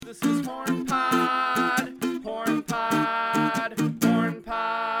This is Horn Pod, Horn Pod, Horn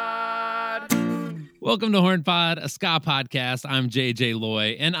Pod. Welcome to Horn Pod, a ska podcast. I'm JJ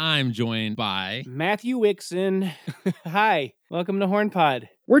Loy, and I'm joined by Matthew Wixon. Hi, welcome to Horn Pod.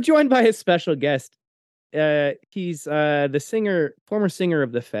 We're joined by a special guest. He's the former singer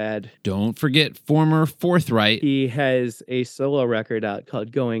of the Fad. Don't forget, former Forthright. He has a solo record out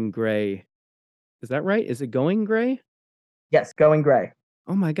called Going Gray. Is that right? Is it Going Gray? Yes, Going Gray.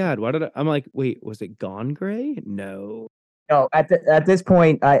 Oh my God, I'm like, wait, was it Gone Gray? No. No, at this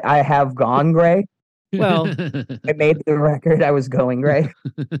point, I have gone gray. Well, I made the record. I was going gray.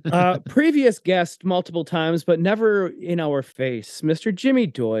 previous guest multiple times, but never in our face. Mr. Jimmy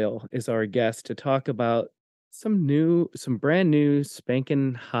Doyle is our guest to talk about some brand new,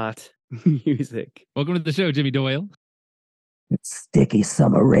 spanking hot music. Welcome to the show, Jimmy Doyle. It's sticky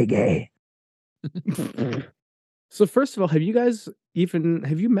summer reggae. So first of all, have you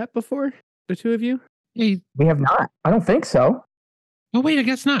met before? The two of you? Hey. We have not. I don't think so. Oh, wait, I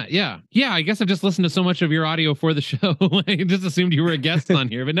guess not. Yeah, I guess I've just listened to so much of your audio for the show. I just assumed you were a guest on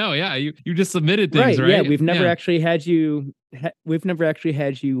here. But no, yeah, you just submitted things, right? Yeah, we've never actually had you. We've never actually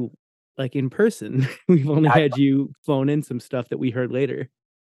had you like in person. We've only had you phone in some stuff that we heard later.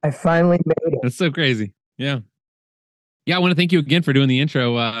 I finally made it. That's so crazy. Yeah. Yeah, I want to thank you again for doing the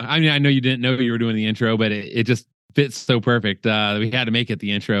intro. I mean, I know you didn't know you were doing the intro, but it just fits so perfect. We had to make it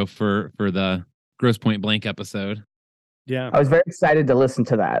the intro for the Gross Point Blank episode. Yeah, I was very excited to listen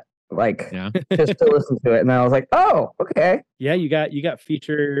to that. Just to listen to it, and then I was like, "Oh, okay." Yeah, you got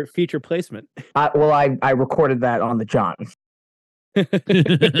feature placement. I recorded that on the John.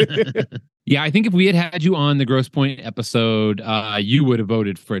 Yeah, I think if we had you on the Gross Point episode, you would have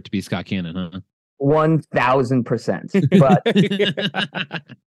voted for it to be Scott Cannon, huh? 1000%. But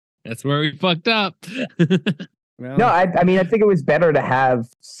that's where we fucked up. Well, no, I mean, I think it was better to have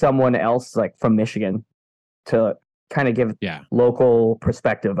someone else like from Michigan to kind of give local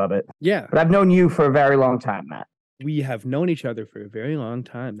perspective of it. Yeah. But I've known you for a very long time, Matt. We have known each other for a very long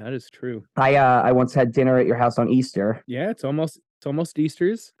time. That is true. I once had dinner at your house on Easter. Yeah, it's almost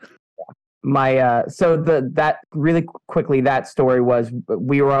Easter's. That really quickly, that story was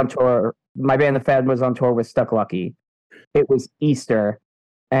we were on tour. My band, The Fad, was on tour with Stuck Lucky. It was Easter,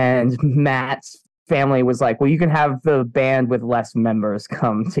 and Matt's family was like, well, you can have the band with less members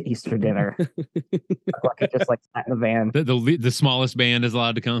come to Easter dinner. Stuck Lucky just like sat in the van. The smallest band is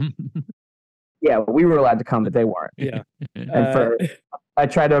allowed to come. Yeah, we were allowed to come, but they weren't. Yeah. And I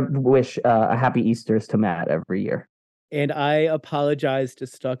try to wish a happy Easters to Matt every year. And I apologize to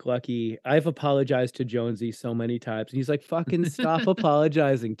Stuck Lucky. I've apologized to Jonesy so many times. And he's like, fucking stop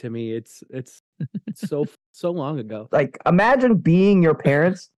apologizing to me. It's so long ago. Like, imagine being your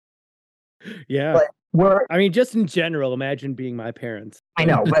parents. Yeah. But I mean, just in general, imagine being my parents. I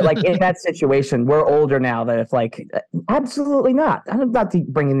know, but like in that situation, we're older now that if like, absolutely not. I'm not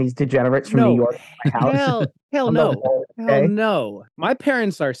bringing these degenerates from New York to my house. Hell no. Hell no. My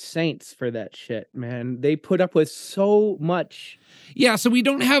parents are saints for that shit, man. They put up with so much. Yeah, so we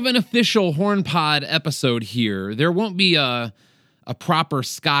don't have an official Horn Pod episode here. There won't be a proper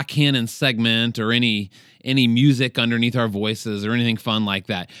ska canon segment or any music underneath our voices or anything fun like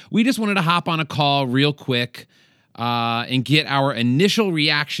that. We just wanted to hop on a call real quick and get our initial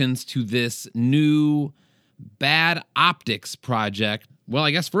reactions to this new Bad Optix project. Well,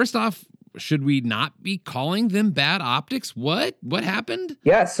 I guess first off, should we not be calling them Bad Optix? What happened?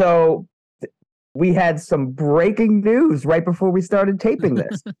 Yeah, so we had some breaking news right before we started taping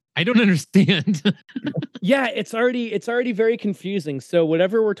this. I don't understand. Yeah, it's already very confusing. So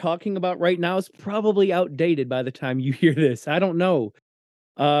whatever we're talking about right now is probably outdated by the time you hear this. I don't know.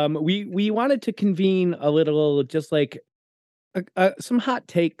 We wanted to convene a little, just like some hot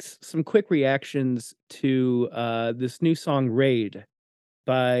takes, some quick reactions to this new song "Raid"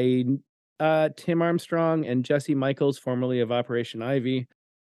 by Tim Armstrong and Jesse Michaels, formerly of Operation Ivy.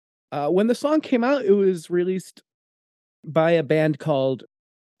 When the song came out, it was released by a band called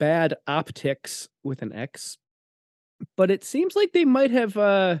Bad Optix with an X. But it seems like they might have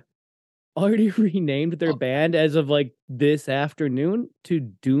already renamed their band as of like this afternoon to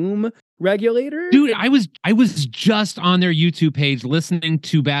Doom Regulator. Dude, I was just on their YouTube page listening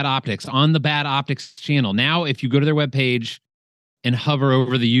to Bad Optix on the Bad Optix channel. Now, if you go to their webpage and hover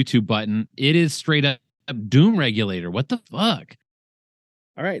over the YouTube button, it is straight up Doom Regulator. What the fuck?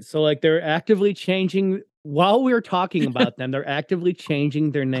 All right, so like they're actively changing while we're talking about them. They're actively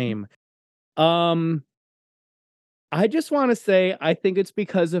changing their name. I just want to say I think it's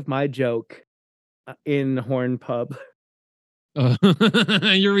because of my joke in Horn Pub.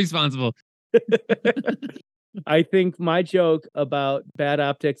 You're responsible. I think my joke about Bad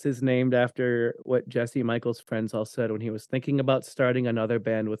Optics is named after what Jesse Michael's friends all said when he was thinking about starting another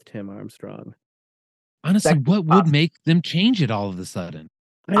band with Tim Armstrong. Honestly, That- what would make them change it all of a sudden?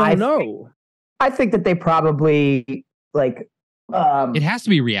 I don't know. I think that they probably like. It has to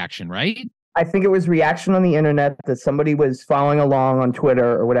be reaction, right? I think it was reaction on the internet that somebody was following along on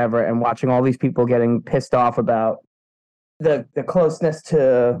Twitter or whatever and watching all these people getting pissed off about the closeness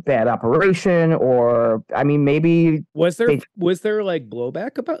to Bad Operation, or I mean, maybe Was there like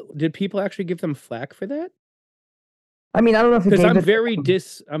blowback about? Did people actually give them flack for that? I mean, I don't know if it Because gave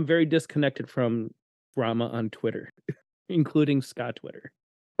I'm very disconnected from drama on Twitter, including Scott Twitter.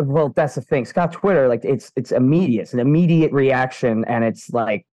 Well, that's the thing. Scott Twitter, like it's immediate. It's an immediate reaction, and it's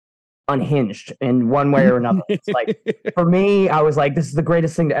like unhinged in one way or another. It's like for me, I was like, this is the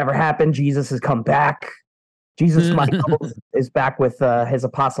greatest thing to ever happen. Jesus has come back. Jesus Michael is back with his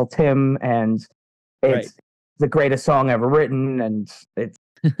apostle Tim, and it's the greatest song ever written. And it's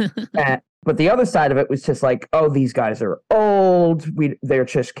but the other side of it was just like, oh, these guys are old. They're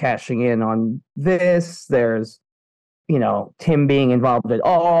just cashing in on this. There's Tim being involved at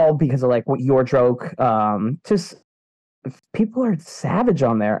all because of like what your joke. Just people are savage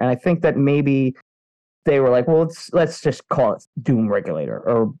on there, and I think that maybe they were like, well, let's just call it Doom Regulator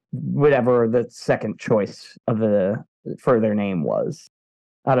or whatever the second choice of for their name was.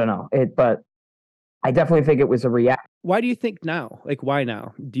 I don't know but I definitely think it was a react. Why do you think now? Like, why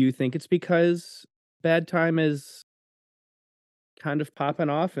now? Do you think it's because Bad Time is kind of popping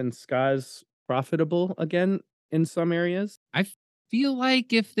off and ska's profitable again in some areas? I feel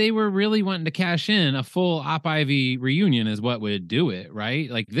like if they were really wanting to cash in, a full Op Ivy reunion is what would do it, right?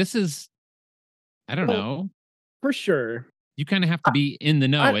 Like this is, I don't know. For sure. You kind of have to be in the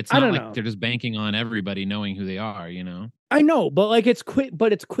know. It's I not don't like know. they're just banking on everybody knowing who they are, I know, but like it's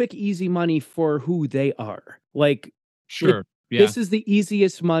quick, easy money for who they are. Like, sure. Yeah. This is the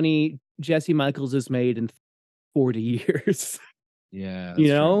easiest money Jesse Michaels has made in 40 years. Yeah.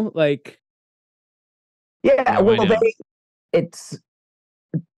 True. Like. Yeah, well,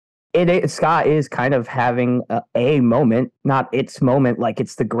 Ska is kind of having a moment, not its moment, like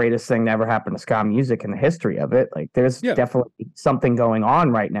it's the greatest thing to ever happen to ska music in the history of it. Like there's definitely something going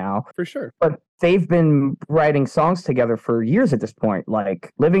on right now. For sure. But they've been writing songs together for years at this point.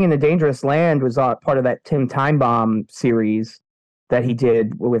 Like Living in a Dangerous Land was part of that Tim Time Bomb series that he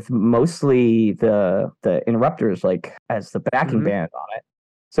did with mostly the Interrupters, like as the backing band on it.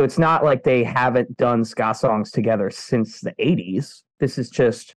 So it's not like they haven't done ska songs together since the 80s. This is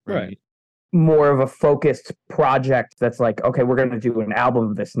just more of a focused project that's like, okay, we're going to do an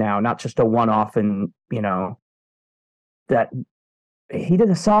album of this now, not just a one-off. And, that he did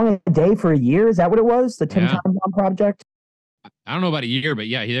a song a day for a year. Is that what it was? The Tim Time Bomb project? I don't know about a year, but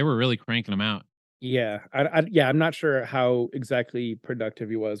yeah, they were really cranking them out. Yeah. I'm not sure how exactly productive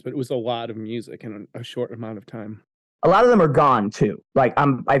he was, but it was a lot of music in a short amount of time. A lot of them are gone too. Like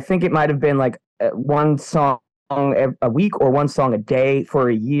I think it might have been like one song a week or one song a day for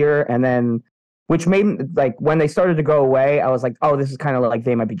a year, and then which made like when they started to go away, I was like, oh, this is kind of like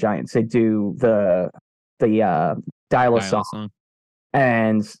They Might Be Giants. They do the Dial-A song,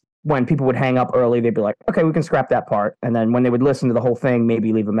 and when people would hang up early, they'd be like, okay, we can scrap that part. And then when they would listen to the whole thing,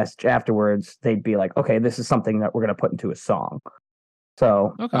 maybe leave a message afterwards, they'd be like, okay, this is something that we're going to put into a song.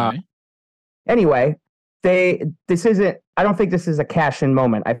 So anyway. I don't think this is a cash-in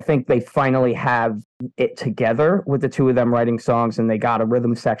moment. I think they finally have it together with the two of them writing songs, and they got a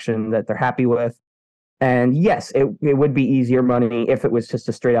rhythm section that they're happy with. And yes, it would be easier money if it was just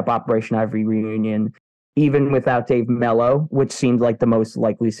a straight-up Operation Ivy reunion, even without Dave Mello, which seemed like the most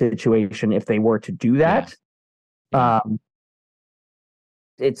likely situation if they were to do that.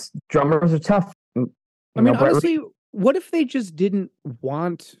 It's drummers are tough. Honestly, what if they just didn't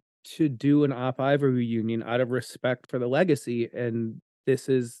want to do an Op Ivy reunion out of respect for the legacy, and this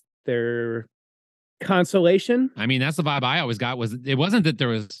is their consolation? I mean, that's the vibe I always got. It wasn't that there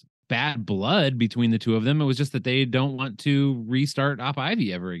was bad blood between the two of them. It was just that they don't want to restart Op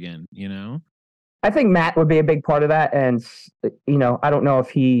Ivy ever again. I think Matt would be a big part of that, and I don't know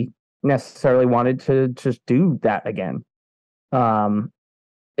if he necessarily wanted to just do that again.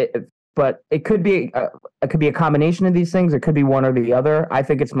 But it could be a combination of these things. It could be one or the other. I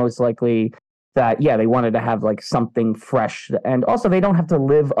think it's most likely that they wanted to have like something fresh, and also they don't have to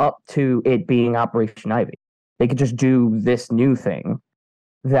live up to it being Operation Ivy. They could just do this new thing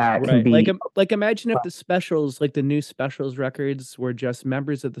that can be like imagine if the Specials, like the new Specials records, were just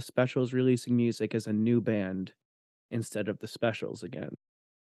members of the Specials releasing music as a new band instead of the Specials again.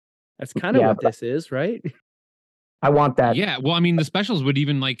 That's kind of what this is, right? I want that. Yeah, well, I mean, the Specials would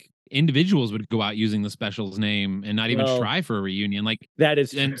even like individuals would go out using the Specials name and not even Well, try for a reunion. Like That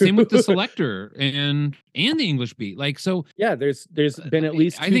is and true. same with the Selector and the English Beat. Like so, Yeah, there's been at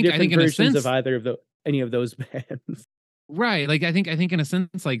least I two think different in a versions of sense, either of any of those bands. right? Like I think in a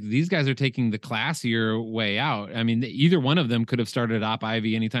sense, like these guys are taking the classier way out. I mean, either one of them could have started Op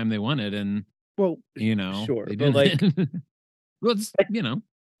Ivy anytime they wanted, and Well, they sure, but like, didn't. Well, it's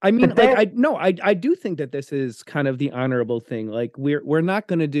I mean, But like, then- I do think that this is kind of the honorable thing. Like, we're not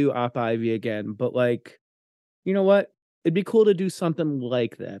gonna do Op Ivy again, but like, you know what? It'd be cool to do something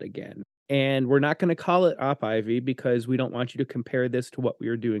like that again. And we're not gonna call it Op Ivy because we don't want you to compare this to what we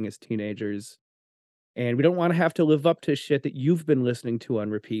were doing as teenagers. And we don't want to have to live up to shit that you've been listening to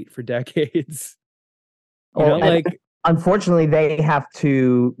on repeat for decades. You know, and like, unfortunately, they have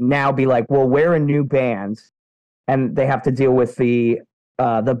to now be like, well, we're a new band, and they have to deal with the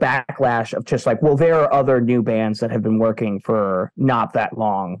backlash of just like, well, there are other new bands that have been working for not that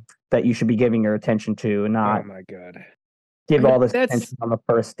long that you should be giving your attention to, and not oh my god, give all this That's- attention on the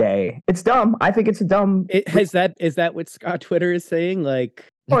first day. It's dumb. I think it's a dumb. is that what Scott Twitter is saying? Like,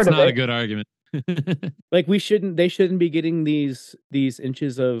 Part it's of not a it. good argument. like they shouldn't be getting these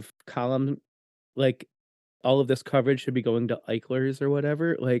inches of column, like all of this coverage should be going to Eichlers or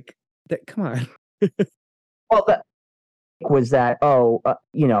whatever. Like that, come on. Well, that was that.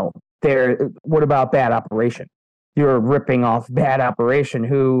 What about Bad Operation? You're ripping off Bad Operation,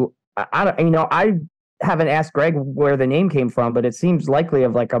 who I don't. I haven't asked Greg where the name came from, but it seems likely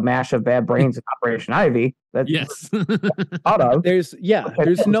of like a mash of Bad Brains and Operation Ivy. That's Yes. thought of. There's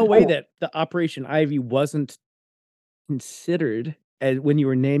no way that the Operation Ivy wasn't considered as when you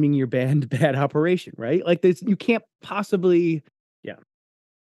were naming your band Bad Operation, right? Like this, you can't possibly.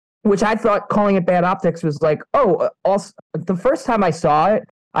 Which I thought calling it Bad Optics was like, also the first time I saw it,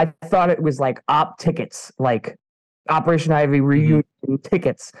 I thought it was like Op Tickets, like Operation Ivy reunion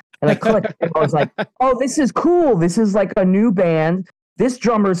tickets. And I clicked, and I was like, oh, this is cool. This is like a new band. This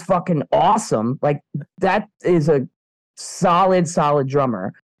drummer's fucking awesome. Like that is a solid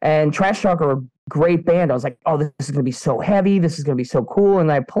drummer. And Trash Talk are a great band. I was like, oh, this is gonna be so heavy. This is gonna be so cool.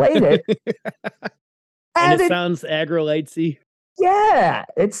 And I played it. And it sounds aggro-lightsy. Yeah,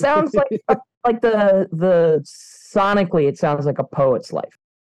 it sounds like the sonically, it sounds like a poet's life.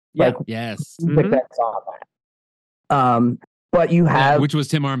 Yeah. Like Yes. pick that song back. But you have which was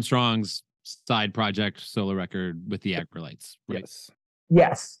Tim Armstrong's side project solo record with the Acrolites. Right.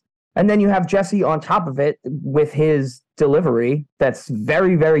 yes, and then you have Jesse on top of it with his delivery that's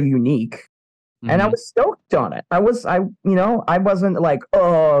very, very unique. And I was stoked on it. I wasn't like,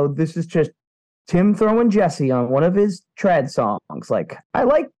 oh, this is just Tim throwing Jesse on one of his trad songs. Like, I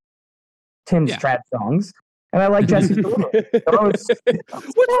like Tim's trad songs, and I like Jesse's delivery. What's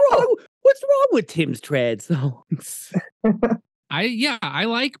wrong with Tim's trad songs? I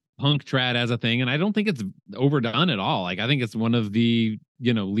like punk trad as a thing, and I don't think it's overdone at all. Like, I think it's one of the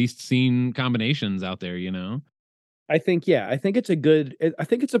least seen combinations out there. I think it's a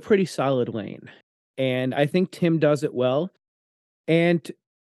pretty solid lane, and I think Tim does it well. And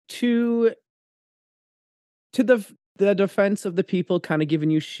to the defense of the people kind of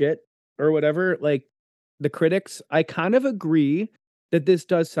giving you shit or whatever, like the critics, I kind of agree that this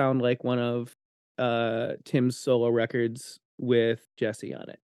does sound like one of Tim's solo records with Jesse on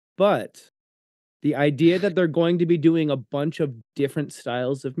it. But the idea that they're going to be doing a bunch of different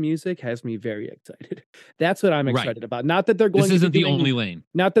styles of music has me very excited. That's what I'm excited about. Not that they're going This isn't the only lane.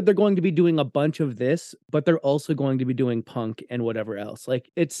 Not that they're going to be doing a bunch of this, but they're also going to be doing punk and whatever else. Like,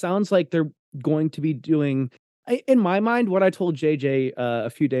 it sounds like they're going to be doing, in my mind, what I told JJ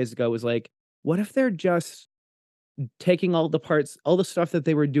a few days ago was like, what if they're just taking all the parts, all the stuff that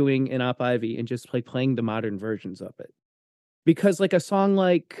they were doing in Op Ivy and just playing the modern versions of it? Because like a song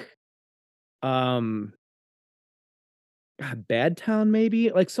like Bad Town, maybe,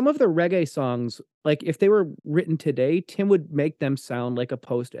 like some of the reggae songs, like if they were written today, Tim would make them sound like a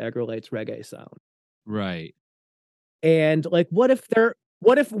post Agrolites reggae sound. Right. And like, what if they're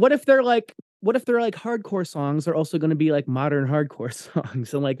like hardcore songs are also going to be like modern hardcore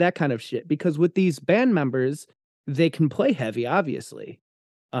songs and like that kind of shit? Because with these band members, they can play heavy, obviously.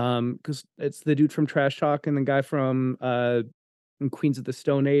 Because it's the dude from Trash Talk and the guy from Queens of the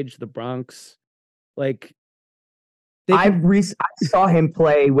Stone Age, the Bronx. Like, I saw him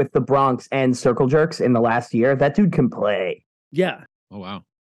play with the Bronx and Circle Jerks in the last year. That dude can play. Yeah. Oh wow.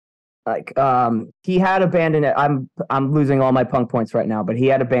 Like, he had a band in it. I'm losing all my punk points right now, but he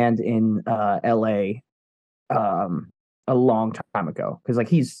had a band in LA a long time ago, because like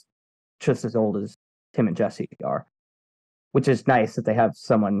he's just as old as Tim and Jesse are, which is nice that they have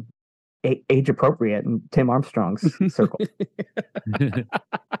someone age appropriate in Tim Armstrong's circle.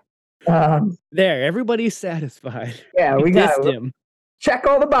 Um, There, everybody's satisfied. yeah, we dissed got him. check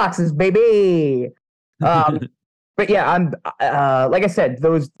all the boxes, baby. But yeah, I'm like I said,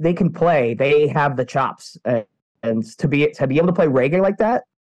 those they can play. They have the chops, and to be able to play reggae like that,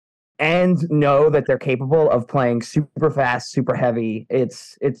 and know that they're capable of playing super fast, super heavy.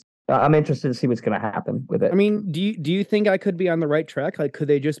 It's. I'm interested to see what's going to happen with it. I mean, do you think I could be on the right track? Like, could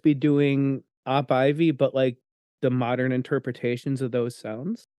they just be doing Op Ivy, but like the modern interpretations of those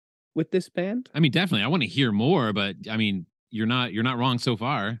sounds with this band? I mean, definitely. I want to hear more, but I mean, you're not wrong so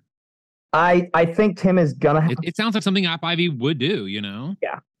far. I think Tim is gonna have. It sounds like something Op Ivy would do.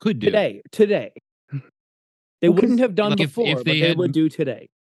 Yeah, could do Today. They Well, 'cause, wouldn't have done like, before, if but they they had- would do today.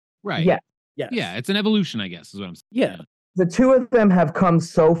 right. Yeah. Yes. Yeah, it's an evolution, I guess, is what I'm saying. Yeah. the two of them have come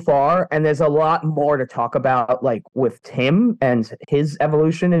so far, and there's a lot more to talk about, like with Tim and his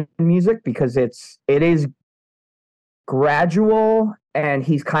evolution in music, because it is gradual, and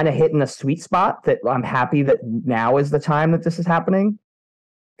he's kind of hitting a sweet spot that I'm happy that now is the time that this is happening.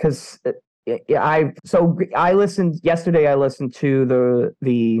 Because I listened yesterday. I listened to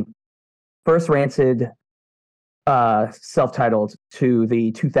the first Rancid self-titled to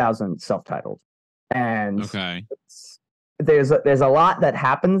the 2000 self-titled, and Okay. there's a lot that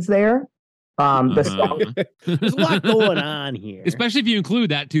happens there. The song, There's a lot going on here. Especially if you include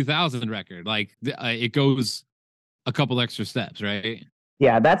that 2000 record, like it goes a couple extra steps, right?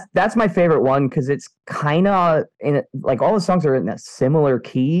 yeah, that's my favorite one, because it's kind of in like all the songs are in a similar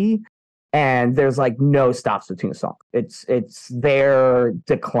key, and there's like no stops between the songs. It's their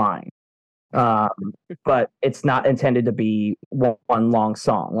decline, but it's not intended to be one long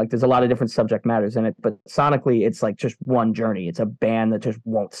song. Like there's a lot of different subject matters in it, but sonically it's like just one journey. It's a band that just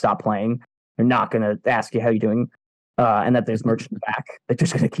won't stop playing. They're not gonna ask you how you're doing, and that there's merch in the back. They're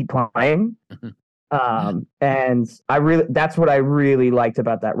just gonna keep playing. And that's what I really liked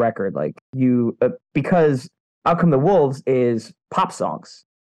about that record. Like because Out Come the Wolves is pop songs,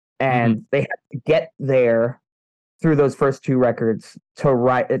 and they had to get there through those first two records to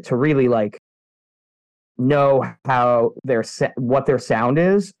really like know how what their sound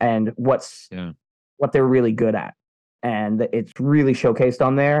is and what they're really good at, and it's really showcased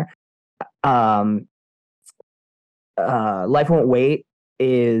on there. Life Won't Wait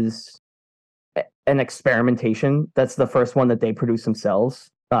is an experimentation. That's the first one that they produce themselves.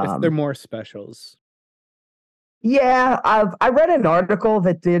 They're more specials. Yeah, I read an article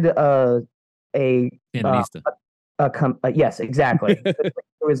that did yes, exactly. It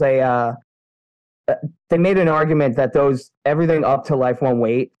was they made an argument that everything up to Life Won't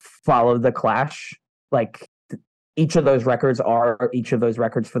Wait followed the Clash. Like each of those records are each of those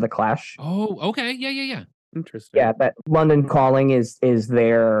records for the Clash. Oh, okay. Yeah. Interesting. Yeah, that London Calling is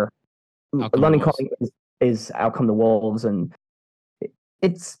their London Calling is Out Come the Wolves, and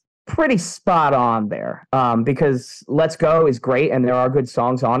it's pretty spot on there. Because Let's Go is great, and there are good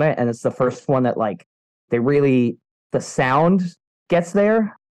songs on it, and it's the first one that like the sound gets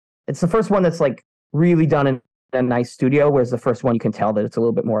there. It's the first one that's like really done in a nice studio, whereas the first one you can tell that it's a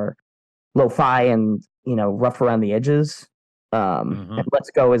little bit more lo-fi and rough around the edges. And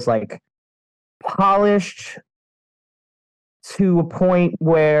Let's Go is like polished to a point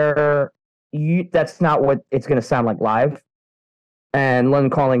where that's not what it's going to sound like live. And London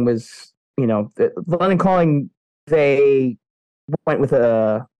Calling was, London Calling, they went with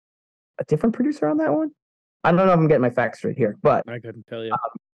a different producer on that one. I don't know if I'm getting my facts straight here, but I couldn't tell you.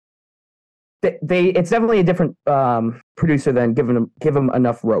 It's definitely a different producer than give him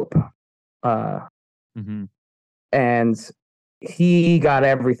enough rope. And he got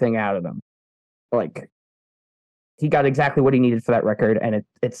everything out of them. Like he got exactly what he needed for that record, and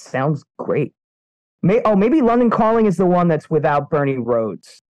it sounds great. Maybe London Calling is the one that's without Bernie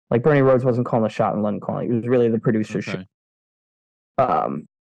Rhodes. Like Bernie Rhodes wasn't calling a shot in London Calling. It was really the producer's shit. But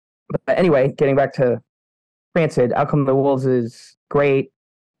anyway, getting back to Rancid, Out Come the Wolves is great.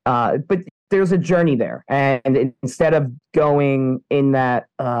 But there's a journey there, and instead of going in that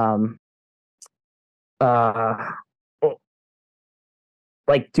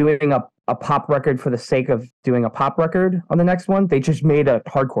like doing a pop record for the sake of doing a pop record on the next one, they just made a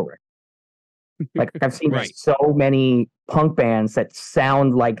hardcore record. Like I've seen so many punk bands that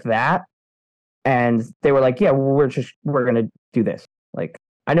sound like that, and they were like, "Yeah, we're gonna do this." Like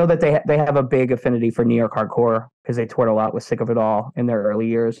I know that they have a big affinity for New York hardcore because they toured a lot with Sick of It All in their early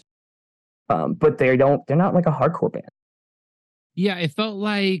years, but they're not like a hardcore band. Yeah, it felt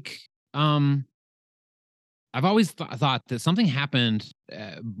like I've always thought that something happened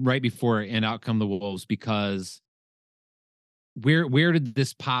right before and Out Come the Wolves, because where did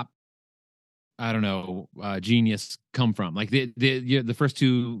this pop genius come from? Like the first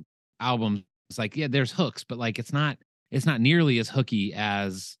two albums, it's like, yeah, there's hooks, but like it's not nearly as hooky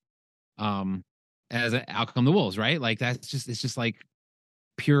as Out Come the Wolves, right? Like it's just like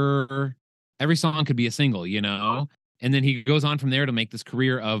pure, every song could be a single, and then he goes on from there to make this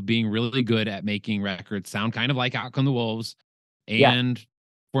career of being really good at making records sound kind of like Out Come the Wolves and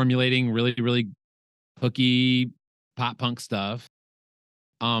formulating really, really hooky pop punk stuff.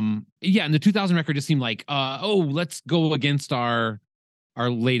 And the 2000 record just seemed like, let's go against our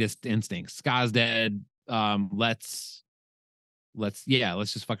latest instincts. Ska's dead. Let's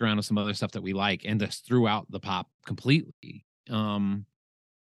just fuck around with some other stuff that we like, and just threw out the pop completely. Well,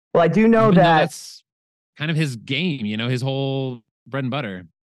 I do know that's kind of his game, his whole bread and butter.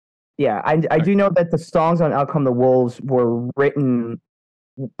 Yeah, I do know that the songs on Out Come the Wolves were written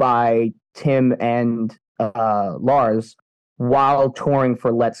by Tim and Lars while touring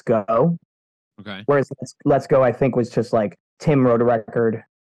for Let's Go. Okay. Whereas Let's Go, I think, was just like Tim wrote a record,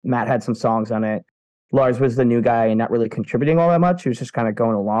 Matt had some songs on it. Lars was the new guy and not really contributing all that much. He was just kind of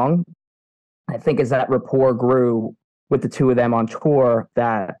going along. I think as that rapport grew with the two of them on tour,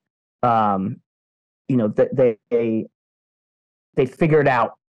 that they figured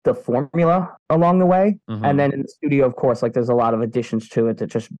out the formula along the way. And then in the studio, of course, like there's a lot of additions to it that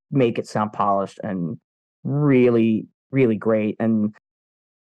just make it sound polished and really, really great. And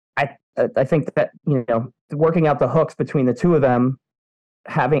I think that, working out the hooks between the two of them,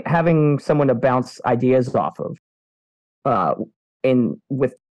 having someone to bounce ideas off of,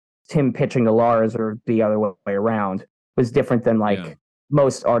 with Tim pitching to Lars or the other way around, was different than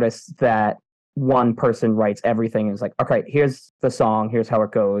most artists that one person writes everything and is like, okay, here's the song, here's how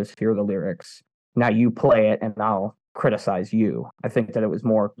it goes, here are the lyrics. Now you play it and I'll criticize you. I think that it was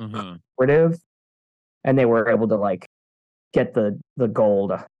more creative, and they were able to like get the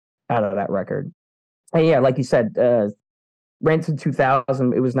gold out of that record. And yeah, like you said, Rancid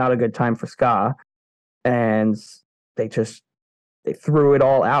 2000, it was not a good time for ska, and they threw it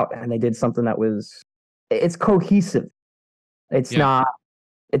all out and they did something that it's cohesive. It's not,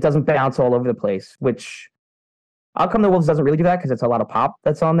 it doesn't bounce all over the place, which Out Come the Wolves doesn't really do that because it's a lot of pop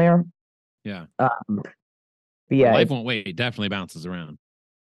that's on there. Yeah. But yeah, Life Won't Wait definitely bounces around.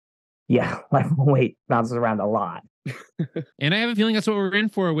 Yeah, Life Won't Wait bounces around a lot. And I have a feeling that's what we're in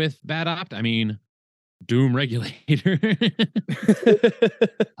for with Bad Opt. I mean, Doom Regulator.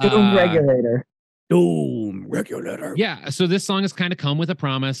 Doom Regulator. Doom Regulator. Yeah, so this song has kind of come with a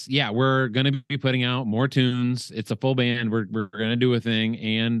promise. Yeah, we're going to be putting out more tunes. It's a full band. We're going to do a thing,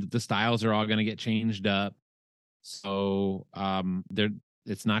 and the styles are all going to get changed up. So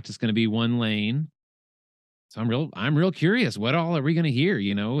it's not just going to be one lane. So I'm real curious. What all are we going to hear?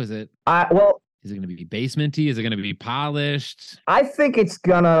 Is it is it going to be basementy? Is it going to be polished? I think it's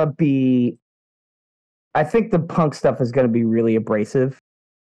going to be. I think the punk stuff is going to be really abrasive.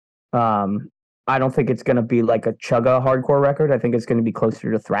 I don't think it's going to be like a chugga hardcore record. I think it's going to be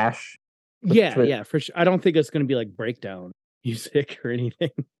closer to thrash. Yeah, for sure. I don't think it's going to be like breakdown music or anything.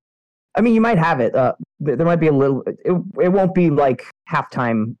 I mean, you might have it. There might be a little. It won't be like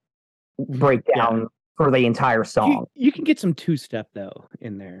halftime breakdown for the entire song. You can get some two-step though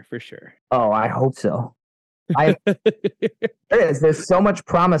in there for sure. Oh, I hope so. There's so much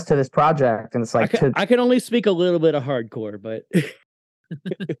promise to this project, and it's like I can only speak a little bit of hardcore, but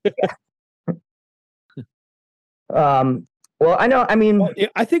well, I know. I mean,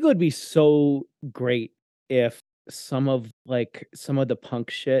 I think it would be so great if some of the punk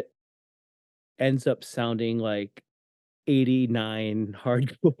shit ends up sounding like 89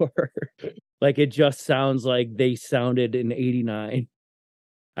 hardcore. Like it just sounds like they sounded in 89.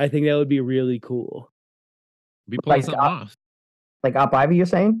 I think that would be really cool. Be pulling something off. Like Op Ivy, you're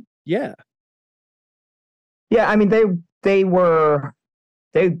saying? Yeah. Yeah, I mean they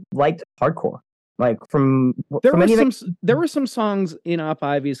liked hardcore. Like there were some songs in Op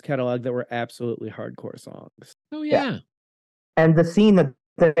Ivy's catalog that were absolutely hardcore songs. Oh yeah. And the scene that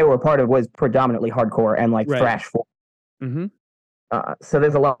they were a part of was predominantly hardcore and like thrash folk. Mm-hmm. So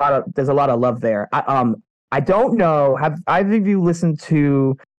there's a lot of love there. I don't know. Have either of you listened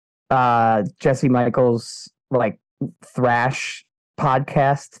to Jesse Michaels' like thrash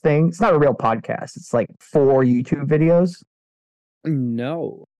podcast thing? It's not a real podcast. It's like 4 YouTube videos.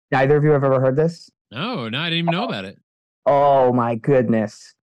 No. Neither of you have ever heard this? No, I didn't even know about it. Oh my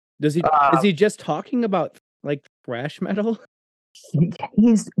goodness. Is he just talking about like thrash metal?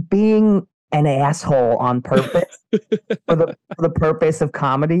 He's being an asshole on purpose for the purpose of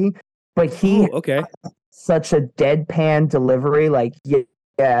comedy, but he has such a deadpan delivery. Like, like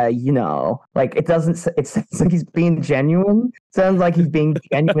it sounds like he's being genuine. Sounds like he's being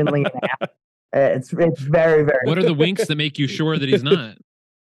genuinely an asshole. It's very, very. What are the winks that make you sure that he's not?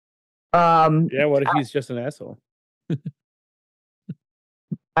 Yeah, what if he's just an asshole?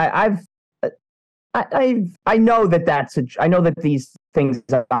 I know that I know that these things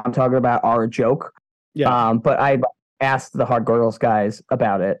that I'm talking about are a joke. Yeah. But I asked the Hard Girls guys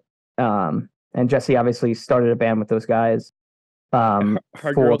about it. And Jesse obviously started a band with those guys. Hard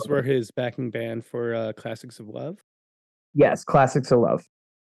Girls were his backing band for Classics of Love. Yes, Classics of Love.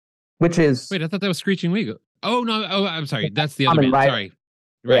 Which is Wait, I thought that was Screeching Weasel. Oh no, I'm sorry. That's the other Common band. Rider. Sorry.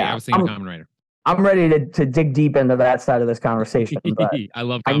 Right, Yeah, I was thinking Common Rider. I'm ready to dig deep into that side of this conversation. But I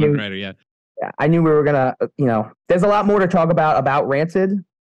love Common Rider, yeah. Yeah, I knew we were gonna, there's a lot more to talk about Rancid,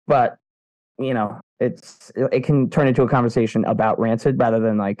 but it can turn into a conversation about Rancid rather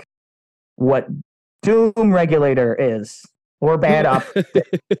than like what Doom Regulator is or Bad Up.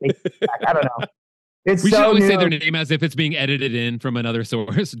 I don't know. We should always say their name as if it's being edited in from another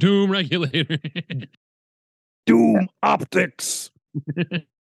source. Doom Regulator. Doom Optix.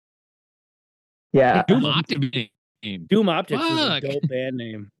 Yeah. Doom Optix. Doom Optix is a dope band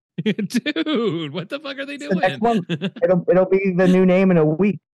name. Dude, what the fuck are they doing? The next one. It'll be the new name in a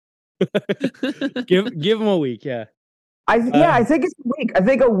week. give them a week, yeah. I think it's a week. I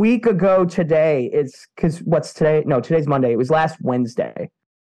think a week ago today. It's because what's today? No, today's Monday. It was last Wednesday.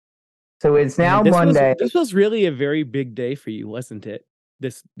 So it's now Monday. This was really a very big day for you, wasn't it?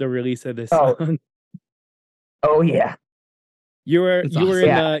 The release of this song. Oh yeah. You were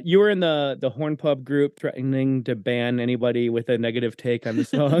in the Horn Pub group threatening to ban anybody with a negative take on the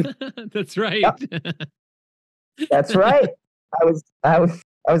song. That's right. Yep. That's right. I was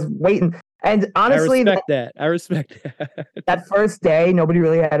waiting. And honestly, I respect that. That first day, nobody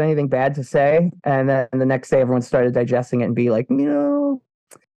really had anything bad to say. And then the next day, everyone started digesting it and be like, I don't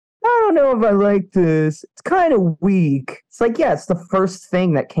know if I like this. It's kind of weak. It's like, yeah, it's the first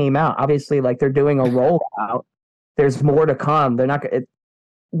thing that came out. Obviously, like they're doing a rollout. There's more to come. They're not going to,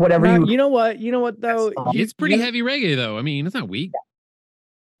 You know what though? It's pretty heavy reggae though. I mean, it's not weak.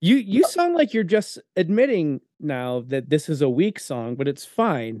 You sound like you're just admitting now that this is a weak song, but it's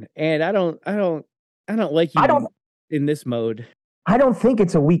fine. And I don't like you in this mode. I don't think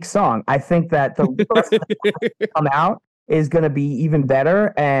it's a weak song. I think that the rest of the come out is going to be even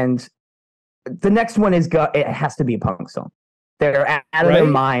better. And the next one it has to be a punk song. They're out of their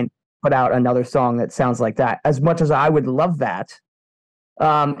mind put out another song that sounds like that. As much as I would love that,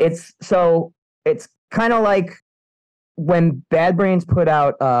 it's kind of like when Bad Brains put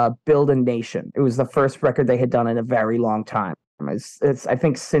out Build a Nation. It was the first record they had done in a very long time. It's I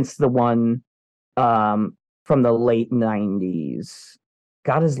think since the one from the late 90s.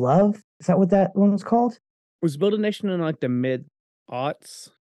 God Is Love? Is that what that one was called? Was Build a Nation in like the mid-aughts?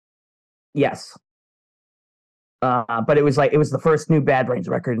 Yes. But it was the first new Bad Brains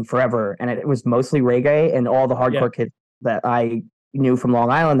record in forever, and it was mostly reggae, and all the hardcore kids that I knew from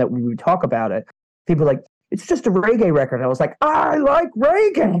Long Island that we would talk about it. People were like, it's just a reggae record. I was like, I like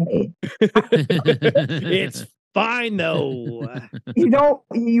reggae. It's fine though.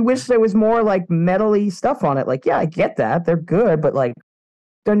 You wish there was more like metal-y stuff on it. Like, yeah, I get that. They're good, but like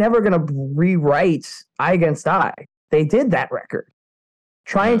they're never gonna rewrite Eye Against Eye. They did that record.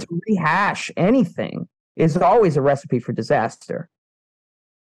 Trying to rehash anything is always a recipe for disaster.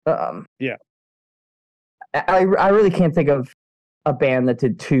 Yeah. I really can't think of a band that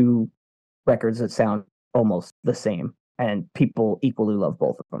did two records that sound almost the same and people equally love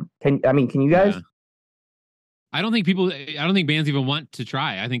both of them. Can you guys? Yeah. I don't think bands even want to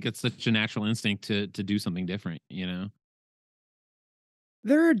try. I think it's such a natural instinct to do something different,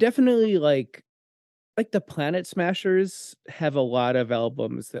 There are definitely like the Planet Smashers have a lot of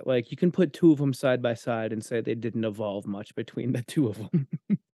albums that like you can put two of them side by side and say they didn't evolve much between the two of them.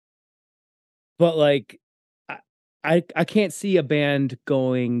 But like I can't see a band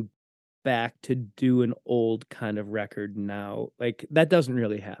going back to do an old kind of record now. Like that doesn't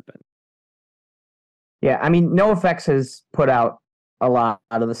really happen. Yeah, I mean, NoFX has put out a lot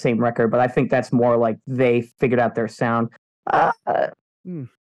out of the same record, but I think that's more like they figured out their sound.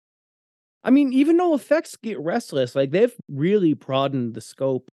 I mean, even though effects get restless, like they've really broadened the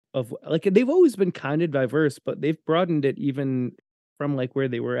scope of like they've always been kind of diverse, but they've broadened it even from like where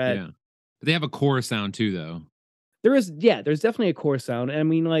they were at. Yeah. But they have a core sound too, though. There's definitely a core sound. I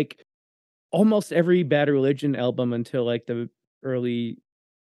mean, like almost every Bad Religion album until like the early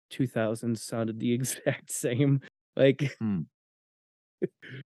 2000s sounded the exact same. Like, I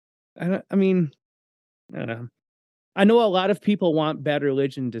don't know. I know a lot of people want Bad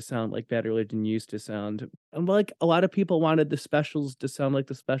Religion to sound like Bad Religion used to sound. And like a lot of people wanted the Specials to sound like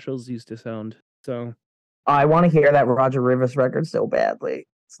the Specials used to sound. So I want to hear that Roger Rivers record so badly.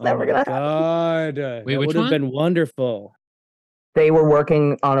 It's never gonna happen. God. Wait, That which would have one? been wonderful. They were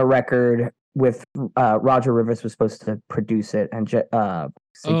working on a record with Roger Rivers was supposed to produce it, and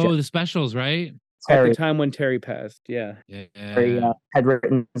The specials, right? At Terry, the time when Terry passed, yeah. Yeah. had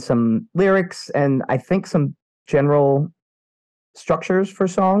written some lyrics and I think some general structures for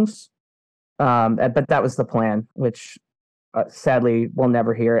songs. But that was the plan, which sadly we'll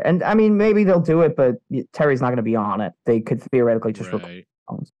never hear. And I mean, maybe they'll do it, but Terry's not going to be on it. They could theoretically just record Right.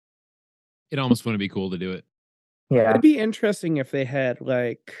 songs. It almost wouldn't be cool to do it. Yeah, It'd be interesting if they had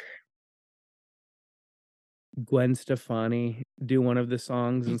like Gwen Stefani do one of the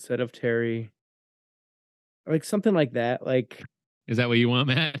songs instead of Terry. Like something like that. Like, Is that what you want,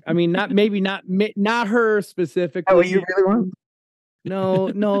 Matt? I mean, not her specifically. oh, you really want?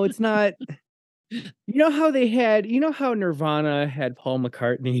 No, it's not. You know how Nirvana had Paul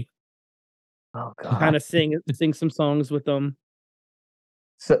McCartney Oh God. kind of sing some songs with them.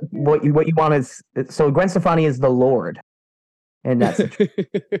 So what you want is so Gwen Stefani is the Lord, and that's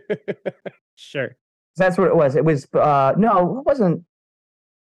Sure. that's what it was. It was no, it wasn't.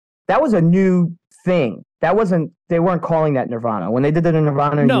 That was a new thing. That wasn't. They weren't calling that Nirvana when they did the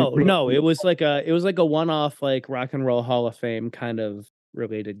Nirvana. No, it was like a one-off like Rock and Roll Hall of Fame kind of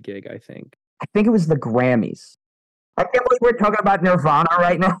related gig, I think. I think it was the Grammys. I can't believe we're talking about Nirvana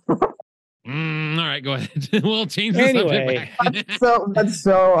right now. All right, go ahead. We'll change the Anyway. subject back. That's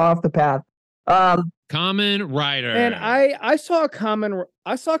so off the path. Common Rider. And I saw Common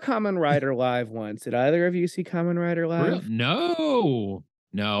Rider live once. Did either of you see Common Rider live? No,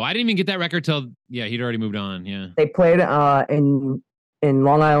 I didn't even get that record till he'd already moved on. Yeah, They played in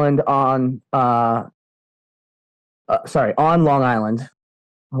Long Island on on Long Island.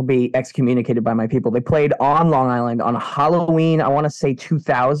 I'll be excommunicated by my people. They played on Long Island on Halloween. I want to say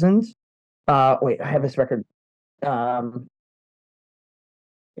 2000. Wait, I have this record.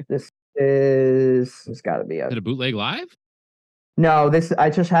 This got to be Is it a bootleg live? No,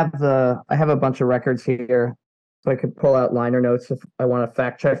 I have a bunch of records here, so I could pull out liner notes if I want to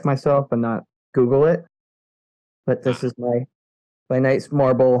fact check myself and not Google it. But this is my nice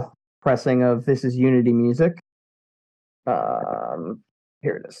marble pressing of This Is Unity Music.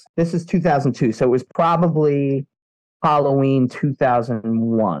 Here it is. This is 2002, so it was probably Halloween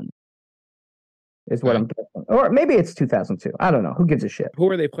 2001. Is what I'm guessing, or maybe it's 2002. I don't know. Who gives a shit? Who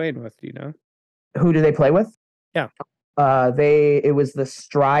are they playing with? Do you know? Who do they play with? Yeah. It was the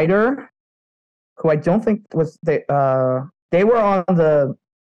Strider, who I don't think was they were on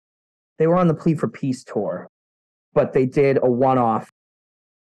the Plea for Peace tour, but they did a one-off.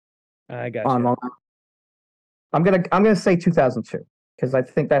 I got on you. Long Island. I'm gonna say 2002 because I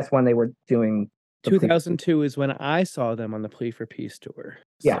think that's when they were doing. 2002 is when I saw them on the Plea for Peace tour.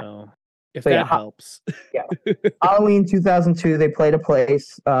 Yeah. So if that helps. Yeah. Halloween 2002, they played a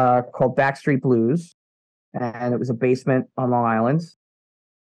place called Backstreet Blues, and it was a basement on Long Island.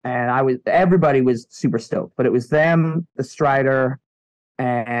 And everybody was super stoked, but it was them, the Strider,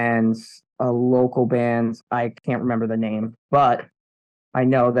 and a local band. I can't remember the name, but I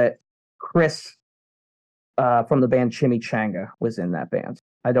know that Chris from the band Chimichanga was in that band.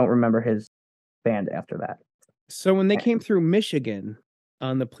 I don't remember his band after that. So when they came through Michigan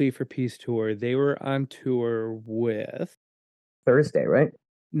on the Plea for Peace tour, they were on tour with Thursday, right?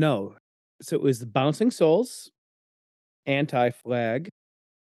 No. So it was the Bouncing Souls, Anti-Flag,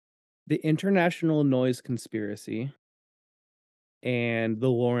 the International Noise Conspiracy, and the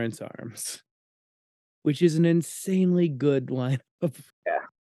Lawrence Arms, which is an insanely good lineup. Yeah.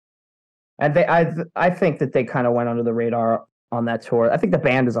 And I think that they kind of went under the radar on that tour. I think the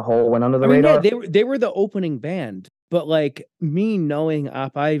band as a whole went under the radar. Yeah, they were the opening band, but like me knowing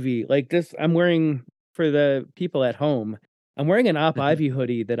Op Ivy, like this, I'm wearing, for the people at home, I'm wearing an Op Ivy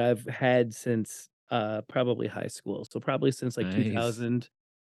hoodie that I've had since probably high school, so probably since like 2000.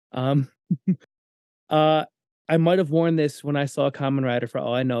 I might have worn this when I saw Common Rider for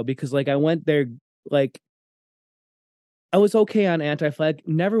all I know, because like I went there, like I was okay on Anti-Flag,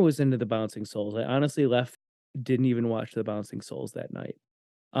 never was into the Bouncing Souls. I honestly left, didn't even watch the Bouncing Souls that night.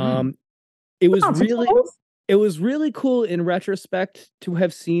 It was really cool in retrospect to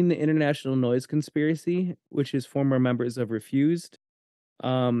have seen the International Noise Conspiracy, which is former members of Refused.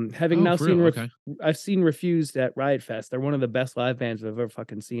 I've seen Refused at Riot Fest. They're one of the best live bands I've ever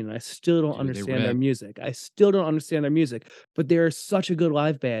fucking seen, and I still don't understand their music. But they're such a good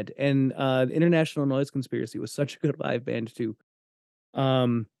live band, and the International Noise Conspiracy was such a good live band too.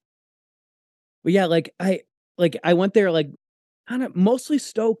 But yeah, I went there like kind of mostly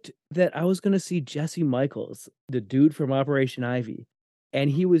stoked that I was gonna see Jesse Michaels, the dude from Operation Ivy,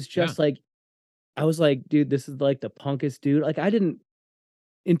 and he was just like, I was like, dude, this is like the punkest dude. Like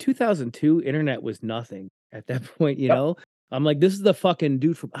in 2002, internet was nothing at that point, you Yep. know? I'm like, this is the fucking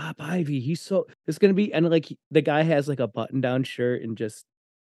dude from Ivy. It's gonna be, and like the guy has like a button down shirt and just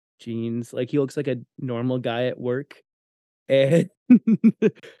jeans. Like he looks like a normal guy at work. And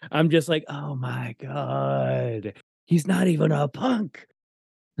I'm just like, oh my God, he's not even a punk.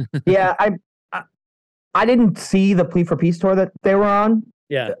 Yeah, I didn't see the Plea for Peace tour that they were on,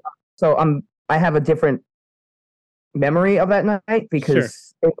 Yeah, so I have a different memory of that night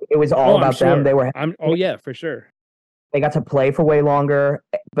because it was all I'm about them. sure. They Oh yeah, for sure. got to play for way longer,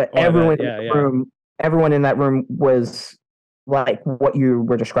 but Oh, I bet. everyone in Yeah, the yeah. room, everyone in that room was like what you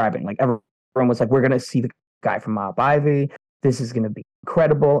were describing. Like everyone was like, "We're gonna see the guy from Mob Ivy. This is gonna be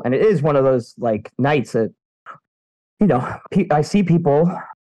incredible." And it is one of those like nights that, you know, I see people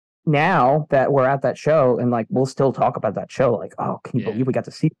now that were at that show, and like we'll still talk about that show. Like, oh, can you Yeah. believe we got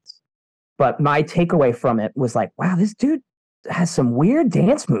to see this? But my takeaway from it was like, wow, this dude has some weird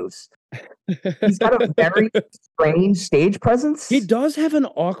dance moves. He's got a very strange stage presence. He does have an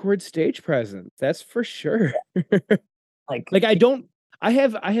awkward stage presence. That's for sure. Like I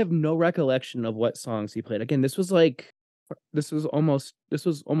have no recollection of what songs he played. Again, this was almost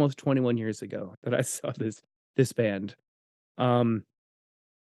 21 years ago that I saw this band.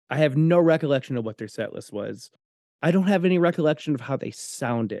 I have no recollection of what their set list was. I don't have any recollection of how they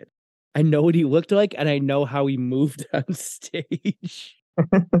sounded. I know what he looked like, and I know how he moved on stage.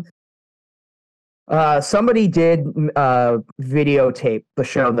 somebody did videotape the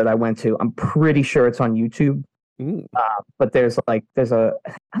show that I went to. I'm pretty sure it's on YouTube. Ooh. But there's I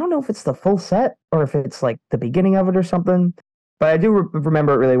don't know if it's the full set or if it's like the beginning of it or something. But I do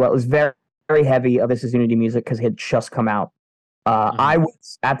remember it really well. It was very, very heavy. This is Unity Music because it had just come out. I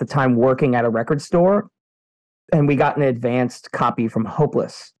was at the time working at a record store, and we got an advanced copy from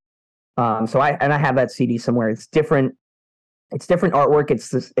Hopeless. So I have that CD somewhere. It's different. It's different artwork.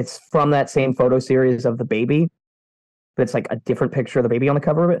 It's from that same photo series of the baby, but it's like a different picture of the baby on the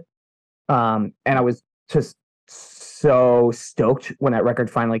cover of it. And I was just so stoked when that record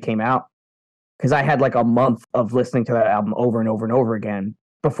finally came out because I had like a month of listening to that album over and over and over again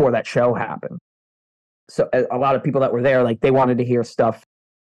before that show happened. So a lot of people that were there, like they wanted to hear stuff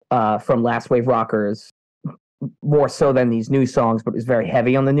from Last Wave Rockers more so than these new songs, but it was very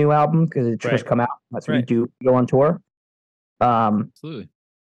heavy on the new album because it just come out. That's what you do, go on tour. Absolutely.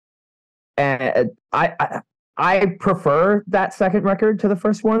 And I prefer that second record to the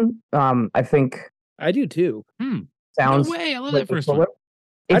first one. I think I do too. Sounds no way. I love that first one.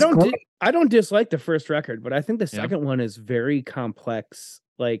 I don't dislike the first record, but I think the second one is very complex.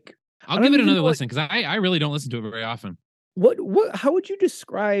 Like I'll give it another listen because I really don't listen to it very often. How would you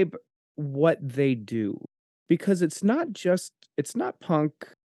describe what they do? Because it's not punk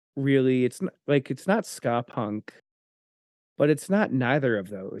really. It's not ska punk, but it's not neither of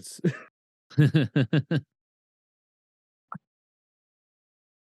those.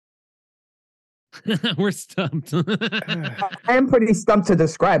 We're stumped. I am pretty stumped to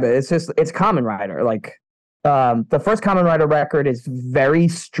describe it. It's Kamen Rider. Like the first Kamen Rider record is very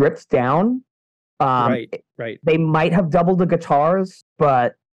stripped down. Right. They might have doubled the guitars,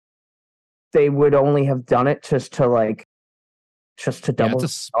 but they would only have done it just to double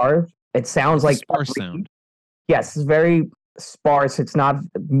the guitars. It sounds like sparse sound. Yes, it's very sparse. It's not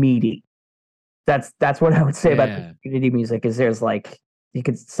meaty. That's what I would say about the Unity music. Is there's like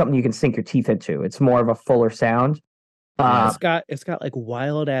something you can sink your teeth into. It's more of a fuller sound. It's got like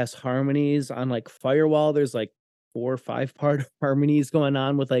wild ass harmonies on like Firewall. There's like 4 or 5 part harmonies going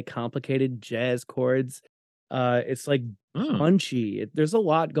on with like complicated jazz chords. It's like punchy. There's a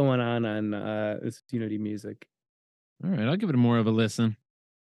lot going on this Unity music. All right, I'll give it more of a listen.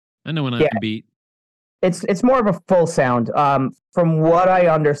 I know when I can beat. It's more of a full sound. From what I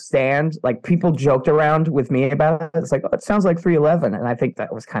understand, like people joked around with me about it. It's like, oh, it sounds like 311, and I think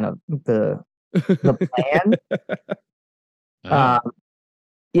that was kind of the plan. Yeah,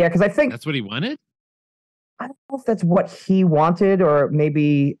 because I think that's what he wanted. I don't know if that's what he wanted, or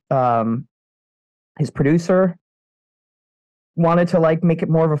maybe his producer wanted to like make it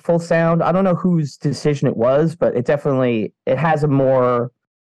more of a full sound. I don't know whose decision it was, but it has a more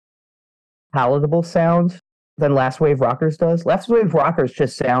palatable sound than Last Wave Rockers does. Last Wave Rockers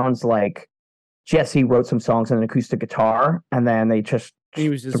just sounds like Jesse wrote some songs on an acoustic guitar, and then he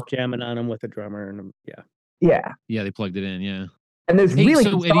was just jamming on them with a drummer, and yeah, they plugged it in, yeah. And there's really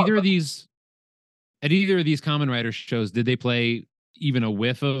so at either of these Kamen Rider shows, did they play even a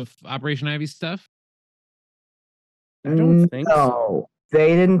whiff of Operation Ivy stuff? I don't think so.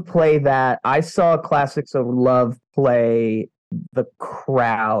 They didn't play that. I saw Classics of Love play The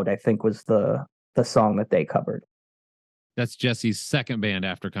Crowd, I think was the song that they covered. That's Jesse's second band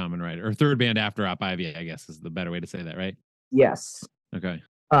after Common Rider, or third band after Op Ivy, I guess is the better way to say that, right? Yes. Okay.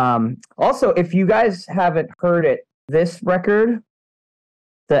 Also, if you guys haven't heard it, this record,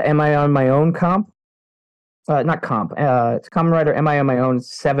 the Am I on My Own comp, not comp, it's Common Rider Am I on My Own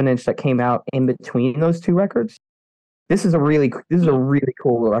 7-inch that came out in between those two records. This is a really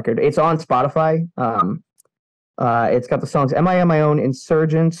cool record. It's on Spotify. It's got the songs Am I on My Own,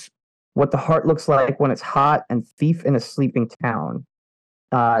 Insurgents, What the Heart Looks Like When It's Hot, and Thief in a Sleeping Town.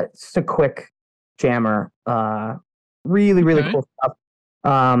 It's just a quick jammer. Really cool stuff.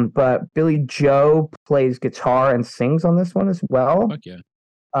 But Billy Joe plays guitar and sings on this one as well. Fuck yeah.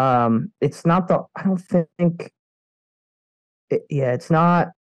 It's not it's not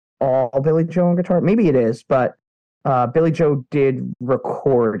all Billy Joe on guitar. Maybe it is, but Billy Joe did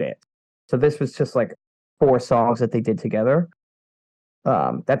record it. So this was just like 4 songs that they did together.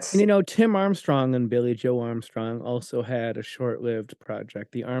 That's, Tim Armstrong and Billy Joe Armstrong also had a short-lived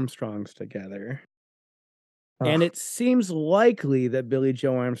project, the Armstrongs together. And it seems likely that Billy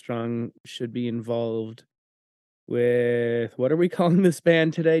Joe Armstrong should be involved with, what are we calling this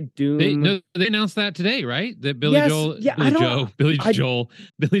band today? Doom. They announced that today, right? That Billy Yes, Joel, yeah, Billy Joel.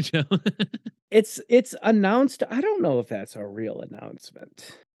 It's announced. I don't know if that's a real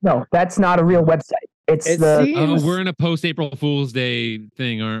announcement. no, that's not a real website. It seems, we're in a post April Fool's Day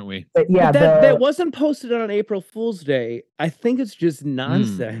thing, aren't we? Yeah, but that wasn't posted on April Fool's Day. I think it's just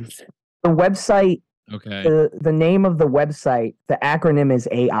nonsense. The website. Okay. The name of the website, the acronym is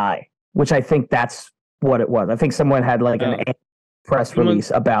AI, which I think that's what it was. I think someone had like an press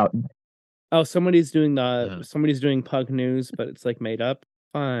release about. Oh, somebody's doing Pug News, but it's like made up.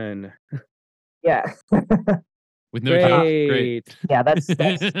 Fun. Yeah. With no joke. Great. Yeah, that's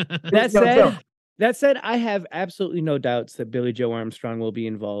that said, I have absolutely no doubts that Billy Joe Armstrong will be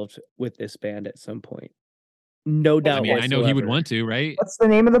involved with this band at some point. No doubt. I mean, whatsoever. I know he would want to, right? What's the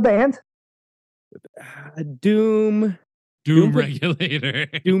name of the band? Doom Regulator.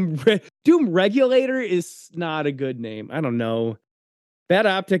 Doom Regulator is not a good name. I don't know. Bad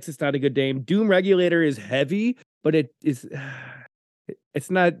Optix is not a good name. Doom Regulator is heavy, but it's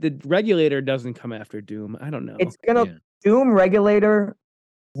not. The Regulator doesn't come after Doom. I don't know. It's Doom Regulator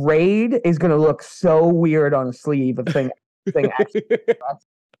Raid is gonna look so weird on a sleeve of thing. So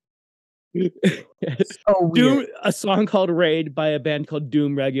weird. Doom, a song called Raid by a band called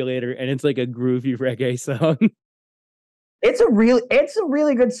Doom Regulator, and it's like a groovy reggae song. It's a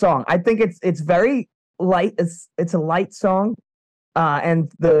really good song. I think it's very light. It's a light song, and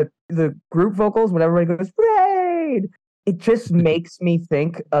the group vocals when everybody goes Raid, it just makes me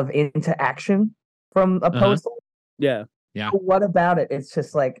think of Into Action from a post. Yeah. What about it? It's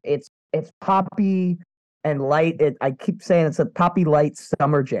just like it's poppy and light. I keep saying it's a poppy light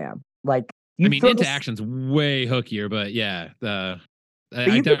summer jam. Like, Into Action's way hookier, but yeah, I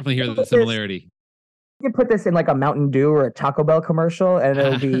definitely hear the similarity. You can put this in like a Mountain Dew or a Taco Bell commercial, and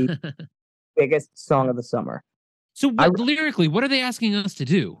it'll be biggest song of the summer. So, lyrically, what are they asking us to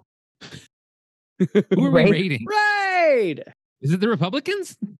do? Who are we raiding? Raid! Is it the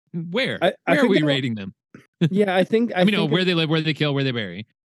Republicans? Where? I Where are we raiding them? Yeah, I think. Where they live, where they kill, where they bury.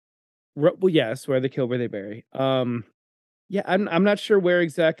 Well, yes, where they kill, where they bury. Yeah, I'm not sure where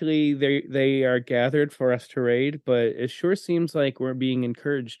exactly they are gathered for us to raid, but it sure seems like we're being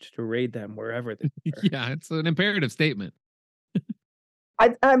encouraged to raid them wherever they are. Yeah, it's an imperative statement.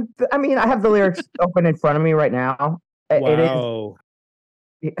 I have the lyrics open in front of me right now. Wow.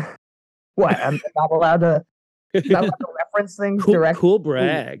 It is. What? I'm not allowed to reference things directly. Cool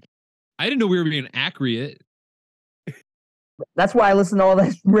brag. I didn't know we were being accurate. That's why I listened to all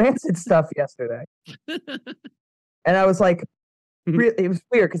that Rancid stuff yesterday. And I was like, it was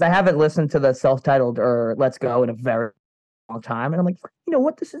weird because I haven't listened to the self-titled or Let's Go in a very long time. And I'm like, you know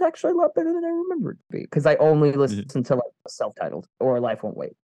what? This is actually a lot better than I remembered it to be. Because I only listen to like self-titled or Life Won't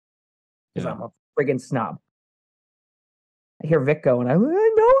Wait. Because I'm a friggin' snob. I hear Vic go and I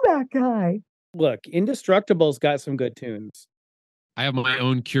know that guy. Look, Indestructible's got some good tunes. I have my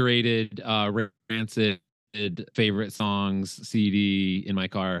own curated Rancid favorite songs CD in my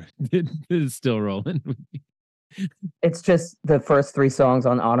car. It is still rolling. It's just the first 3 songs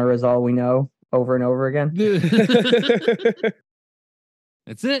on Honor Is All We Know over and over again.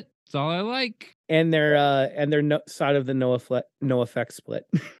 That's it. That's all I like. And their side of the No Effect split.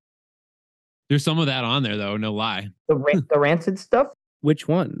 There's some of that on there though, no lie. The Rancid stuff? Which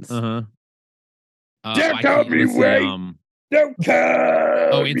ones? Don't count me wait. Don't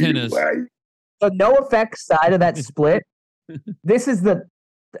count. Oh, Antennas. The No Effect side of that split. This is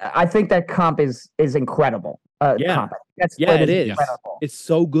I think that comp is incredible. Yeah, comp. It is. Incredible. It's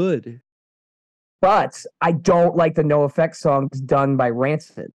so good. But I don't like the NoFX songs done by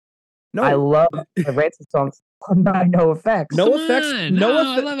Rancid. No, I love the Rancid songs done by NoFX. No Come Effects. on. No,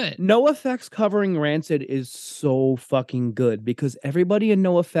 I love it. No Effects covering Rancid is so fucking good because everybody in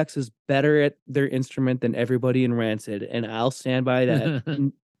No Effects is better at their instrument than everybody in Rancid, and I'll stand by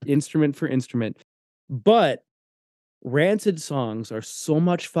that instrument for instrument. But Rancid songs are so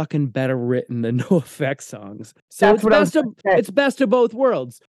much fucking better written than No Effects songs. So That's what I was gonna say. it's best of both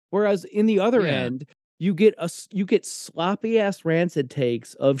worlds. Whereas in the other Yeah. end, you get sloppy ass Rancid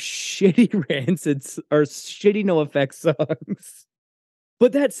takes of shitty Rancids or shitty No Effects songs.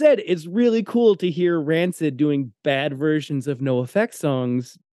 But that said, it's really cool to hear Rancid doing bad versions of No Effects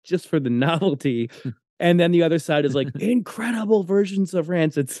songs just for the novelty. And then the other side is like incredible versions of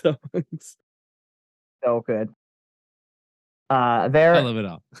Rancid songs. So good. I There, love it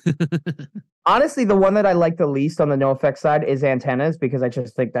all. honestly, the one that I like the least on the NoFX side is Antennas because I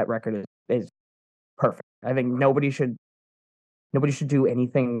just think that record is perfect. I think nobody should do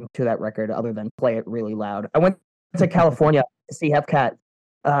anything to that record other than play it really loud. I went to California to see Hepcat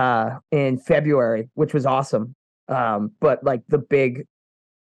in February, which was awesome. But like the big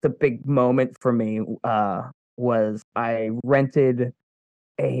moment for me was I rented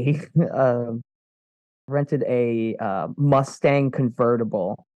a Mustang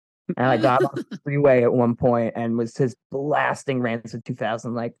convertible, and I got on the freeway at one point and was just blasting Rancid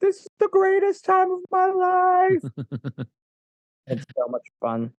 2000 like, this is the greatest time of my life. It's so much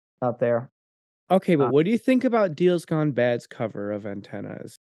fun out there. Okay, but what do you think about Deals Gone Bad's cover of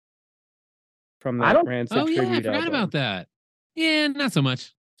Antennas? From I that don't- Rancid Oh, yeah. I tribute forgot album. about that. Yeah, not so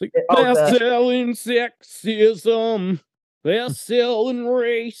much. It's like, Oh, they're the- selling sexism. They're selling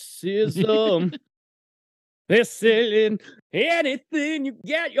racism. They're selling anything you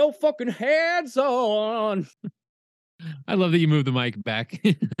get your fucking hands on. I love that you moved the mic back.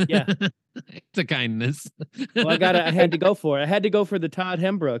 Yeah. It's a kindness. Well, I had to go for it. I had to go for the Todd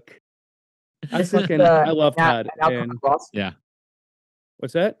Hembrook. I This is love Todd. Outcome And of Lost. Yeah.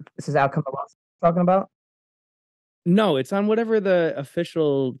 what's that? This is Outcome of Lost talking about. No, it's on whatever the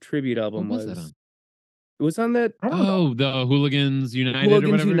official tribute What album was was. that on? It was on that I don't know. Oh, the Hooligans United or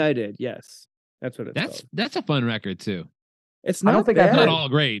Hooligans whatever. United. Yes, that's what it's called. That's a fun record too. It's I not don't think I've bad. Not heard all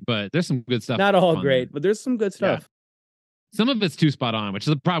great, but there's some good stuff. Not all on great, there. but there's some good Yeah. stuff. Some of it's too spot on, which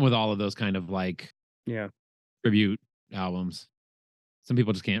is the problem with all of those kind of like Yeah. tribute albums. Some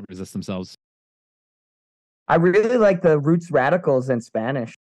people just can't resist themselves. I really like the Roots Radicals in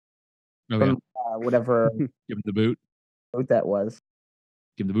Spanish Oh, yeah. from whatever Give them the boot. boot that was.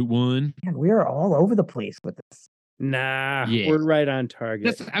 Give them the boot one. Man, we are all over the place with this. Nah, Yeah. we're right on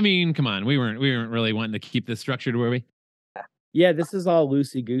target. I mean, come on. We weren't really wanting to keep this structured, were we? Yeah, this is all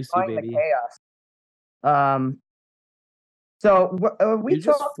loosey goosey, Enjoying the baby. chaos. So we You're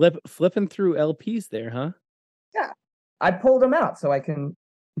just talked. flipping through LPs there, huh? I pulled them out so I can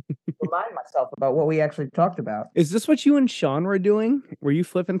remind myself about what we actually talked about. Is this what you and Sean were doing? Were you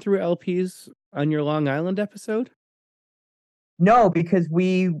flipping through LPs on your Long Island episode? No, because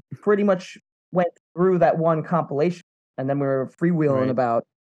we pretty much went through that one compilation, and then we were freewheeling Right. about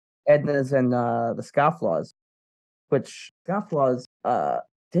Edna's and the Scofflaws, which Scofflaws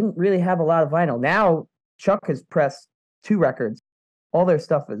didn't really have a lot of vinyl. Now Chuck has pressed 2 records. All their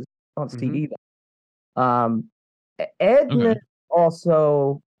stuff is on CD. Edna's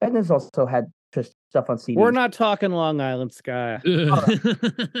also had just stuff on CD. We're not talking Long Island Sky. No,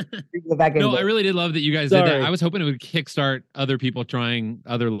 I really did love that you guys did that. Sorry. I was hoping it would kickstart other people trying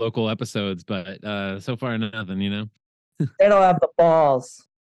other local episodes, but so far nothing, you know? They don't have the balls.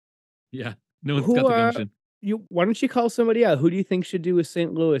 Yeah. No one's Who got the are- gumption. Why don't you call somebody out? Who do you think should do a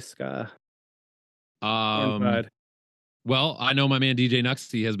St. Louis Ska? Well, I know my man DJ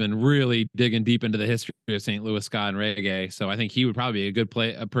Nuxie has been really digging deep into the history of St. Louis ska and reggae, so I think he would probably be a good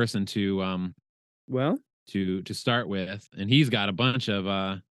person to Well, to start with, and he's got a bunch of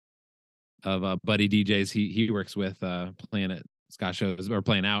buddy DJs he works with playing at ska shows or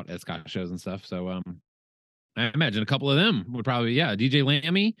playing out at ska shows and stuff. So I imagine a couple of them would probably DJ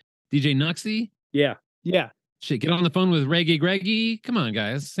Lammy, DJ Nuxie. yeah. Shit, get on the phone with Reggae Greggy. Come on,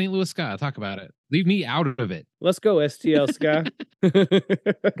 guys. St. Louis ska, talk about it. Leave me out of it. Let's go, STL Ska.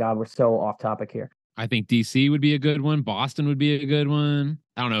 God, we're so off topic here. I think DC would be a good one. Boston would be a good one.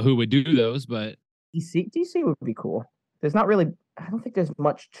 I don't know who would do those, but DC would be cool. There's not really. I don't think there's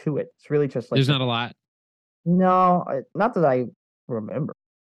much to it. It's really just like there's not a lot. No, not that I remember.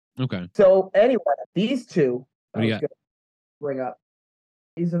 Okay. So anyway, these two. What do you I was gonna bring up.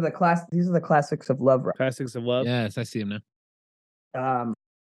 These are the classics of love rock. Classics of Love. Yes, I see him now.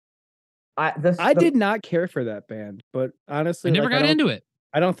 I I did not care for that band, but honestly, I never got into it.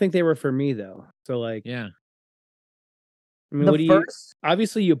 I don't think they were for me though. So like, Yeah. I mean, The what do you? first,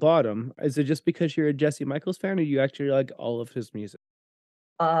 Obviously, you bought them. Is it just because you're a Jesse Michaels fan, or you actually like all of his music?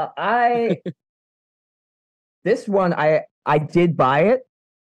 I this one I did buy it,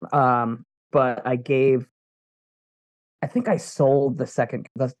 but I think I sold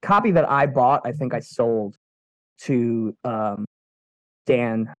the copy that I bought. I think I sold to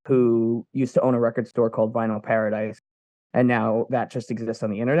Dan, who used to own a record store called Vinyl Paradise, and now that just exists on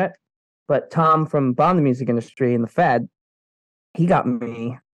the internet. But Tom from Bond the Music Industry and the Fed, he got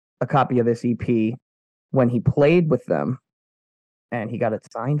me a copy of this EP when he played with them, and he got it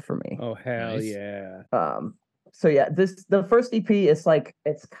signed for me. Oh hell Nice. Um, yeah! so yeah, the first EP is like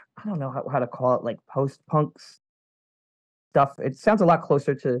it's I don't know how to call it, like post punk stuff. It sounds a lot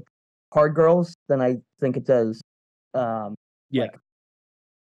closer to Hard Girls than I think it does Yeah. like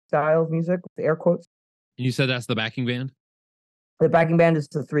style of music with air quotes. And you said that's the backing band? The backing band is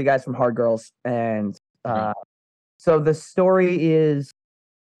the three guys from Hard Girls, and Okay. so the story is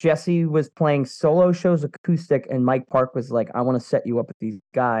Jesse was playing solo shows acoustic, and Mike Park was like, "I want to set you up with these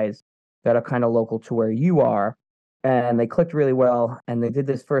guys that are kind of local to where you are," and they clicked really well. And they did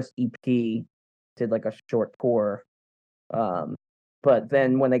this first EP, did like a short tour, but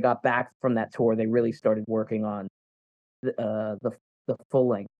then when they got back from that tour, they really started working on the full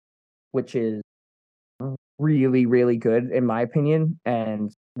length, which is really really good in my opinion,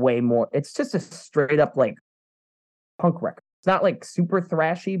 and way more. It's just a straight up like punk record. It's not like super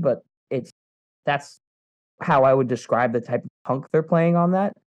thrashy, but that's how I would describe the type of punk they're playing on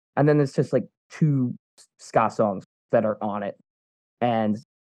that. And then there's just like two ska songs that are on it, and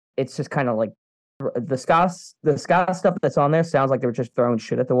it's just kind of like the ska stuff that's on there sounds like they were just throwing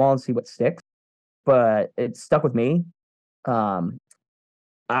shit at the wall and see what sticks. But it stuck with me. Um,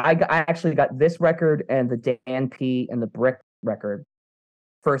 I actually got this record and the Dan P and the Brick record,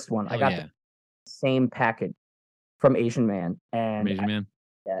 first one. I Hell got yeah. the same package from Asian Man, and Major Man.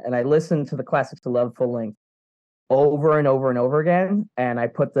 I listened to the Classics of Love full length over and over and over again. And I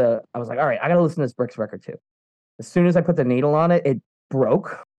was like, all right, I gotta listen to this Bricks record too. As soon as I put the needle on it, it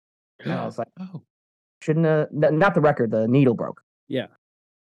broke. And I was like, Oh. shouldn't have, not the record, the needle broke. Yeah.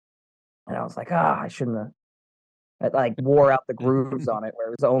 And I was like, I shouldn't have. It like wore out the grooves on it where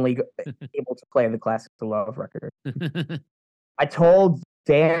it was only able to play the Classics of Love record. I told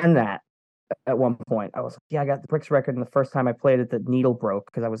Dan that at one point. I was like, yeah, I got the Bricks record, and the first time I played it, the needle broke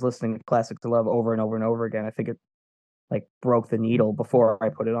because I was listening to Classics of Love over and over and over again. I think it like broke the needle before I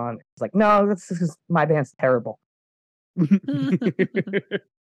put it on. It's like, no, that's because my band's terrible.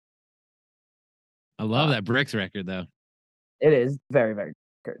 I love that Bricks record though. It is very, very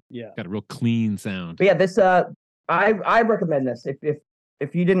good. Yeah. Got a real clean sound. But yeah, this I recommend this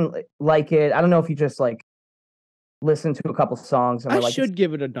if you didn't like it. I don't know if you just like listen to a couple songs and I are like, should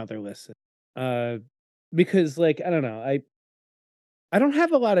give it another listen. Because like I don't know, I don't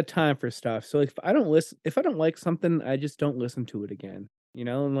have a lot of time for stuff. So like if I don't like something, I just don't listen to it again. You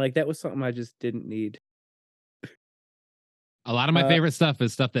know, and like that was something I just didn't need. A lot of my favorite stuff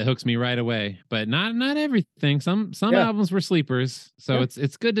is stuff that hooks me right away, but not everything. Some Yeah. albums were sleepers, so Yeah.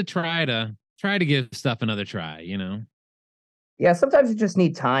 it's good to try to give stuff another try, you know. yeah, sometimes you just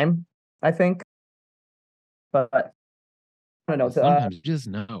need time, I think. But I don't know. Sometimes you just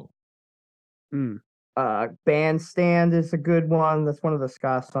know. Bandstand is a good one. That's one of the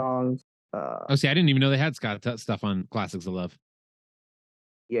ska songs. Oh, see, I didn't even know they had Scott stuff on Classics of Love.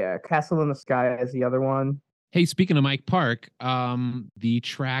 Yeah, Castle in the Sky is the other one. Hey, speaking of Mike Park, the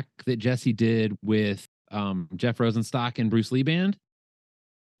track that Jesse did with Jeff Rosenstock and Bruce Lee Band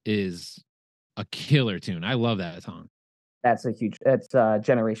is a killer tune. I love that song. That's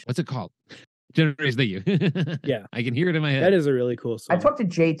Generation. What's it called? Generation. Thank you. Yeah. I can hear it in my head. That is a really cool song. I talked to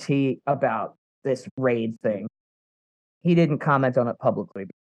JT about this raid thing. He didn't comment on it publicly.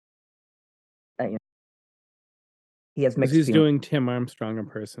 He has mixed He's feelings. doing Tim Armstrong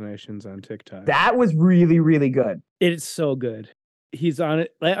impersonations on TikTok. That was really, really good. It's so good. He's on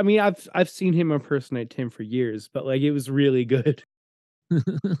it. I mean, I've seen him impersonate Tim for years, but like it was really good. Yeah.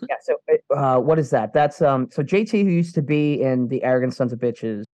 So, what is that? That's so JT, who used to be in the Arrogant Sons of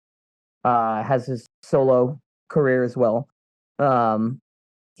Bitches, has his solo career as well.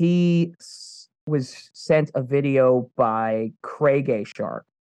 He was sent a video by Craig A. Sharp,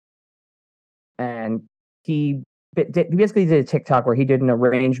 and he basically did a TikTok where he did an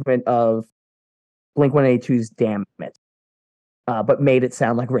arrangement of Blink-182's "Damn It," but made it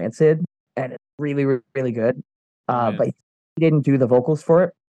sound like Rancid, and it's really, really good. But he didn't do the vocals for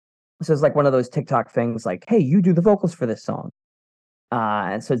it. So it's like one of those TikTok things like, hey, you do the vocals for this song.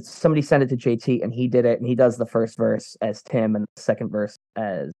 And so somebody sent it to JT, and he did it, and he does the first verse as Tim and the second verse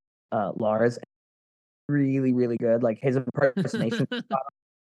as Lars. Really, really good. Like his impersonation,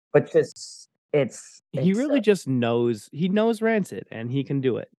 but just He really just knows. He knows Rancid, and he can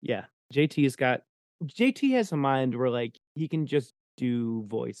do it. Yeah, JT has a mind where like he can just do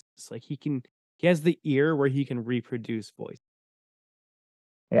voices. Like he has the ear where he can reproduce voice.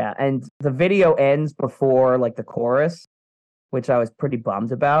 Yeah, and the video ends before like the chorus, which I was pretty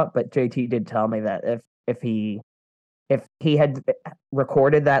bummed about. But JT did tell me that if he had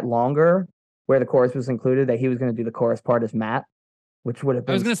recorded that longer, where the chorus was included, that he was going to do the chorus part as Matt, which would have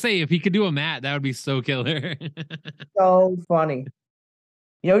been. I was gonna say if he could do a Matt, that would be so killer. So funny.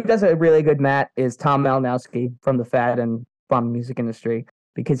 You know who does a really good Matt is Tom Malinowski from the Fad and Bomb music industry,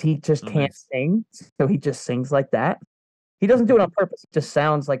 because he just can't sing, so he just sings like that. He doesn't do it on purpose. It just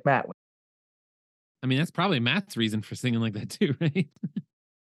sounds like Matt. I mean, that's probably Matt's reason for singing like that too, right?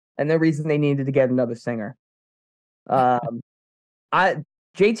 And the reason they needed to get another singer.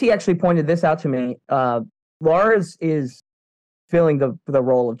 JT actually pointed this out to me. Lars is filling the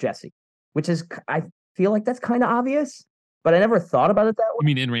role of Jesse, which is, I feel like that's kind of obvious, but I never thought about it that way. You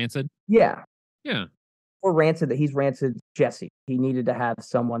mean in Rancid? Yeah. Yeah. For Rancid, that he's Rancid Jesse. He needed to have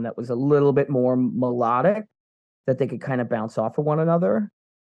someone that was a little bit more melodic, that they could kind of bounce off of one another.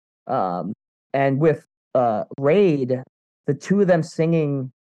 And with Raid, the two of them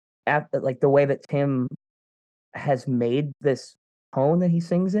singing at like the way that Tim has made this tone that he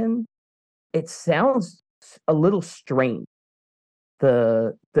sings in, it sounds a little strange.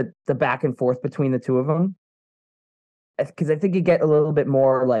 The back and forth between the two of them, because I think you get a little bit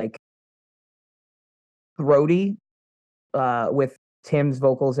more like throaty with Tim's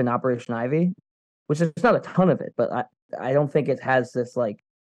vocals in Operation Ivy, which is not a ton of it, but I don't think it has this like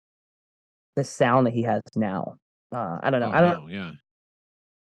the sound that he has now. I don't know. I don't know. Yeah.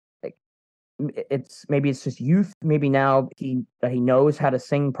 Like it's just youth. Maybe now he knows how to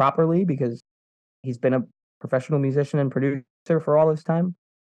sing properly because he's been a professional musician and producer for all this time,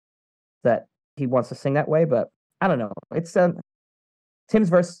 that he wants to sing that way. But I don't know. It's Tim's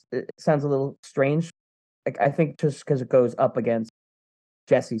verse sounds a little strange. Like I think just because it goes up against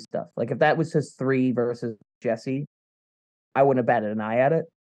Jesse's stuff. Like if that was just 3 versus Jesse, I wouldn't have batted an eye at it.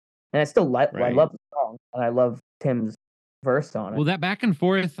 And I still I love the song, and I love Tim's verse on it. Well, that back and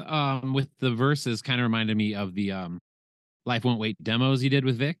forth with the verses kind of reminded me of the Life Won't Wait demos you did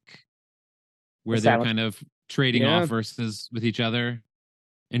with Vic, where they're kind of trading off verses with each other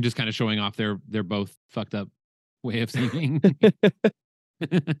and just kind of showing off their both fucked up way of singing.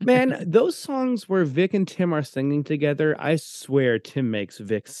 Man, those songs where Vic and Tim are singing together, I swear Tim makes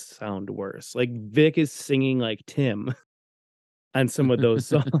Vic sound worse. Like Vic is singing like Tim on some of those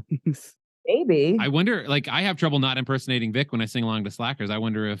songs. Maybe. I wonder, like, I have trouble not impersonating Vic when I sing along to Slackers. I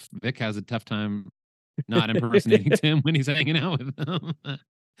wonder if Vic has a tough time not impersonating Tim when he's hanging out with them.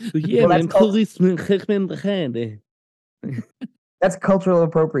 Yeah, well, policeman. That's cultural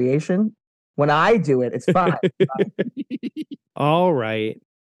appropriation. When I do it, it's fine. All right.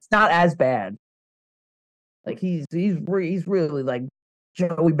 It's not as bad. Like he's really like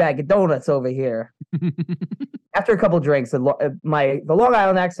Joey Bag of Donuts over here. After a couple of drinks, the Long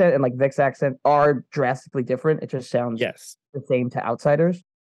Island accent and like Vic's accent are drastically different. It just sounds the same to outsiders.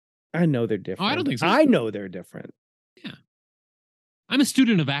 I know they're different. Oh, I don't think so. I know they're different. Yeah. I'm a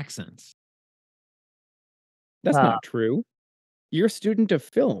student of accents. That's not true. You're a student of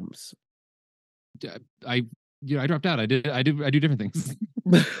films. I dropped out. I do different things.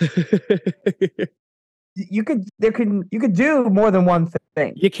 You could do more than one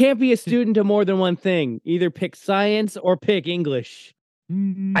thing. You can't be a student of more than one thing. Either pick science or pick English.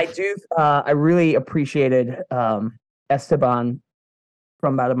 I do. I really appreciated Esteban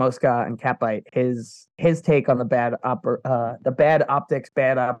from Madamoska and Catbite. His take on the bad Optix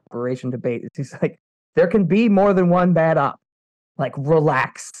bad operation debate. He's like, there can be more than one bad op. Like,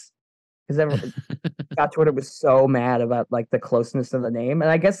 relax. Because everyone got Twitter was so mad about like the closeness of the name,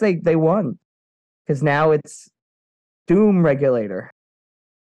 and I guess they won. Because now it's Doom Regulator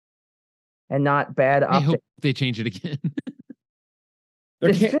and not Bad Optix. I hope they change it again.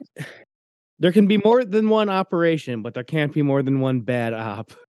 There can be more than one operation, but there can't be more than one bad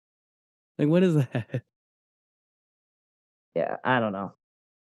op. Like, what is that? Yeah, I don't know.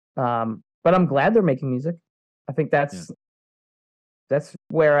 But I'm glad they're making music. I think that's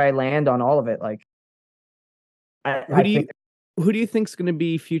where I land on all of it. Like, who do you think's going to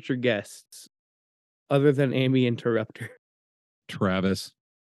be future guests? Other than Amy Interrupter. Travis.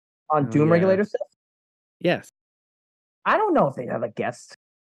 On Doom Regulator stuff? Yes. I don't know if they have a guest.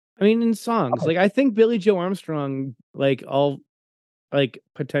 I mean, in songs. Like, I think Billy Joe Armstrong, like, like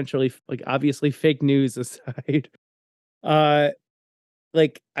potentially like obviously fake news aside,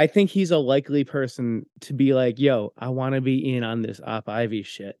 like I think he's a likely person to be like, yo, I want to be in on this Op Ivy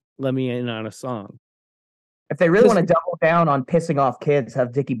shit. Let me in on a song. If they really want to Because- double down on pissing off kids,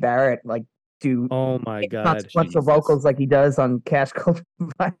 have Dickie Barrett like do Oh my god. consequential vocals like he does on Cash Culture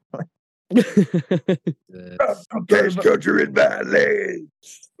Violence. That's, Culture in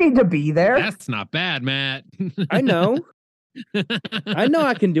Violence. Need to be there. that's not bad, Matt. I know. I know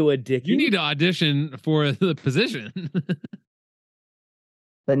I can do a Dickie. You need to audition for the position.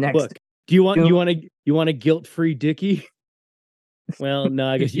 The next Look, do you want a guilt-free Dickie? Well, no,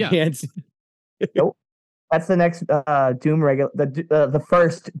 I guess you Yeah. can't. Nope. That's the next the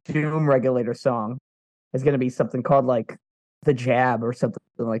first Doom Regulator song is going to be something called like The Jab or something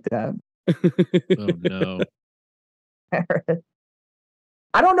like that. Oh no.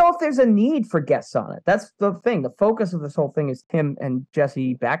 I don't know if there's a need for guests on it. That's the thing. The focus of this whole thing is Tim and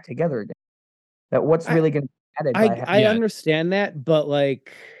Jesse back together again. That what's really going to be added by I Yeah. understand that, but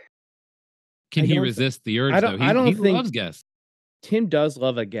like Can I he don't resist the urge I though? don't- I don't He think- loves guests. Tim does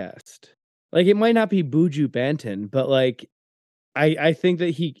love a guest. Like it might not be Buju Banton, but like I think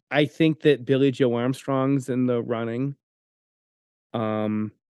that Billy Joe Armstrong's in the running.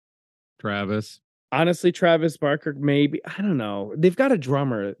 Travis. Honestly, Travis Barker, maybe. I don't know. They've got a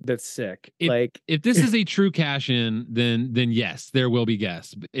drummer that's sick. If this is a true cash in, then yes, there will be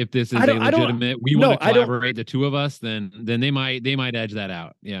guests. If this is I a don't- legitimate, we no, want to I don't- collaborate the two of us, then they might edge that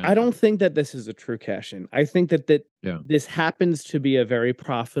out. Yeah. I don't think that this is a true cash in. I think that Yeah. this happens to be a very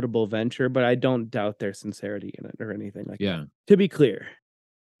profitable venture, but I don't doubt their sincerity in it or anything like Yeah. that. To be clear.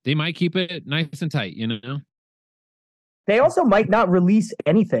 They might keep it nice and tight, you know? They also might not release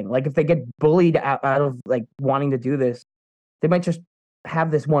anything. Like if they get bullied out of like wanting to do this, they might just have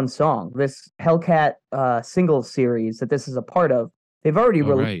this one song. This Hellcat singles series that this is a part of. They've already Oh,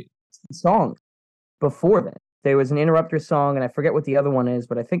 released right. songs before then. There was an Interrupter song, and I forget what the other one is,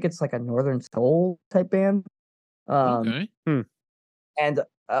 but I think it's like a Northern Soul type band. Okay. And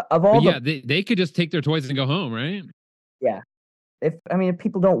of all But yeah, they could just take their toys and go home, right? if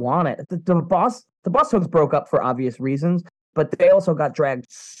people don't want it, the boss Hooks broke up for obvious reasons, but they also got dragged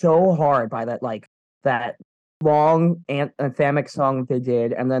so hard by that long anthemic song that they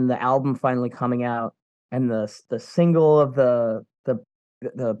did, and then the album finally coming out, and the single of the There's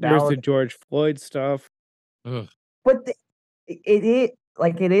the ballad. George Floyd stuff. Ugh. But it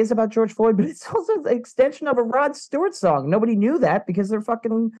is about George Floyd, but it's also the extension of a Rod Stewart song. Nobody knew that because they're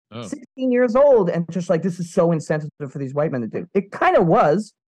fucking Oh. 16 years old and just like, this is so insensitive for these white men to do. It kind of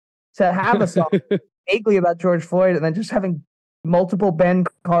was to have a song vaguely about George Floyd and then just having multiple Ben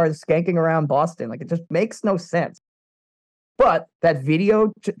cars skanking around Boston. Like, it just makes no sense. But that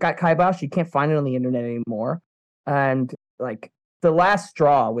video got kiboshed. You can't find it on the internet anymore. And like the last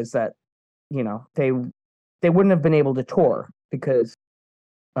straw was that, they wouldn't have been able to tour because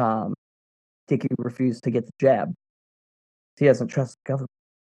Dickie refused to get the jab. He doesn't trust the government.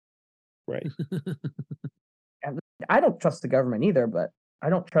 Right. And I don't trust the government either, but I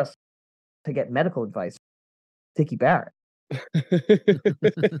don't trust to get medical advice. Dickie Barrett.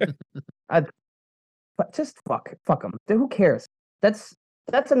 But just fuck them. Who cares? That's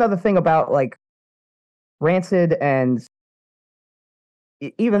another thing about like Rancid and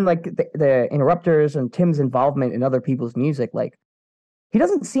even like the Interrupters and Tim's involvement in other people's music. Like, he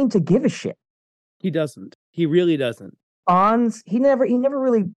doesn't seem to give a shit. He doesn't. He really doesn't. He never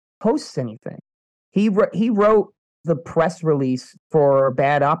really posts anything. He wrote the press release for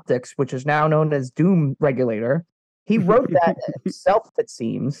Bad Optix, which is now known as Doom Regulator. He wrote that himself, it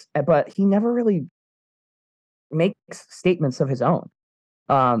seems, but he never really makes statements of his own.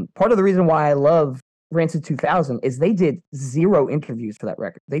 Part of the reason why I love Rancid 2000 is they did 0 interviews for that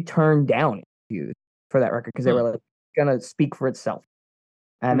record. They turned down interviews for that record because they were like, gonna speak for itself.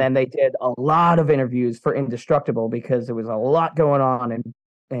 And then they did a lot of interviews for Indestructible because there was a lot going on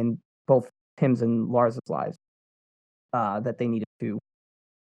in both Tim's and Lars's lives that they needed to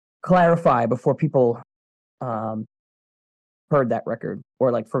clarify before people heard that record,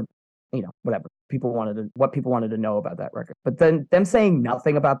 or like for whatever people wanted to know about that record. But then them saying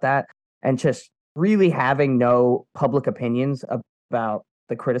nothing about that and just really having no public opinions about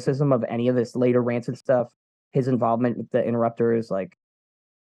the criticism of any of this later Rancid stuff, his involvement with the Interrupters, like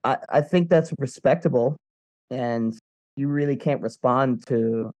I think that's respectable, and you really can't respond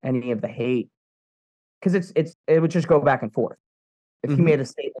to any of the hate because it would just go back and forth. If he made a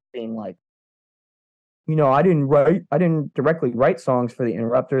statement being like, I didn't directly write songs for the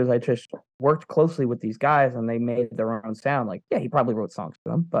Interrupters. I just worked closely with these guys and they made their own sound. Like, yeah, he probably wrote songs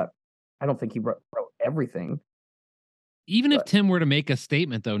for them, but I don't think he wrote everything. Even if Tim were to make a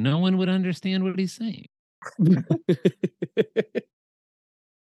statement, though, no one would understand what he's saying.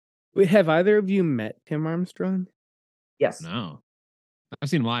 Wait, have either of you met Tim Armstrong? Yes. No. I've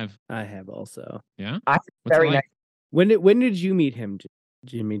seen him live. I have also. Yeah? What's Very nice. When did you meet him,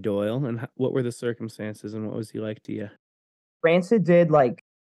 Jimmy Doyle, and what were the circumstances, and what was he like to you? Rancid did like,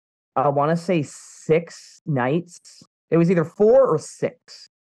 I want to say 6 nights. It was either 4 or 6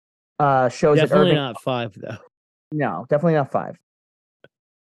 shows at Definitely Irving. not 5, though. No, definitely not 5.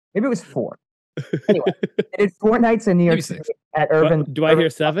 Maybe it was 4. Anyway, they did 4 nights in New York City at Irving. Do I hear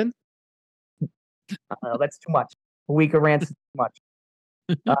 7? That's too much. A week of Rancid too much.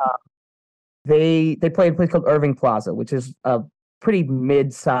 They played a place called Irving Plaza, which is a pretty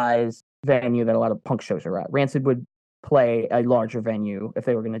mid-sized venue that a lot of punk shows are at. Rancid would play a larger venue if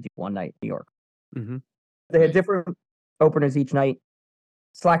they were going to do one night in New York. Mm-hmm. They had different openers each night.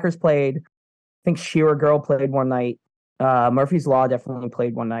 Slackers played. I think Shearer Girl played one night. Murphy's Law definitely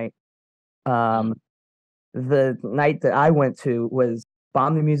played one night. The night that I went to was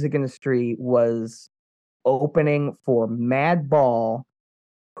Bomb the Music Industry was opening for Madball,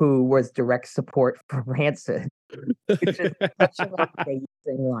 who was direct support for Rancid, which is such an amazing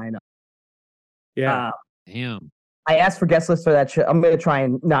lineup. Yeah. Damn. I asked for guest lists for that show. I'm going to try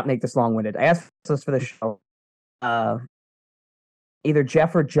and not make this long-winded. I asked for guest lists for the show. Either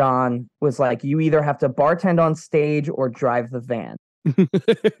Jeff or John was like, you either have to bartend on stage or drive the van. All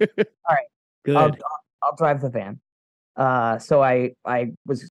right. Good. I'll drive the van. So I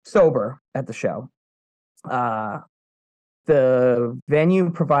was sober at the show. The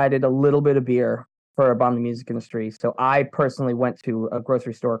venue provided a little bit of beer for Bomb the Music Industry. So I personally went to a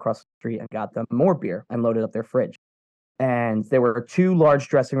grocery store across the street and got them more beer and loaded up their fridge. And there were 2 large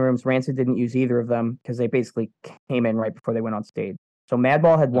dressing rooms. Rancid didn't use either of them because they basically came in right before they went on stage. So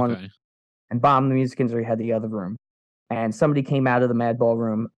Madball had one, and Bomb the Music Industry had the other room. And somebody came out of the Madball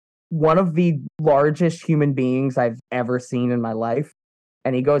room, one of the largest human beings I've ever seen in my life.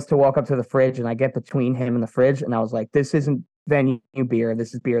 And he goes to walk up to the fridge, and I get between him and the fridge, and I was like, this isn't venue beer.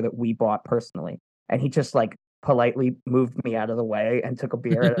 This is beer that we bought personally. And he just like politely moved me out of the way and took a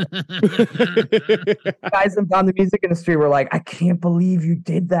beer. Guys in the music industry were like, I can't believe you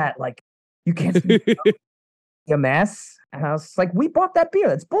did that. Like, you can't be a mess. And I was like, we bought that beer.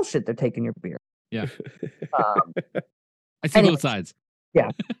 That's bullshit. They're taking your beer. Yeah. I see both sides. Yeah.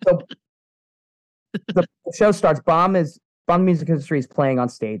 So the show starts. Bomb the Music Industry is playing on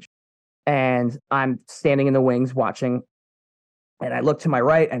stage, and I'm standing in the wings watching. And I look to my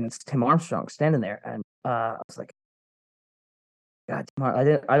right, and it's Tim Armstrong standing there. And I was like, God,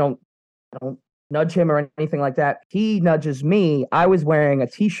 I don't nudge him or anything like that. He nudges me. I was wearing a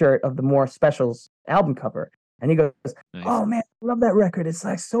T-shirt of the More Specials album cover, and he goes, nice. Oh man, I love that record. It's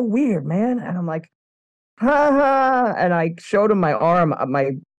like so weird, man. And I'm like, ha ha. And I showed him my arm.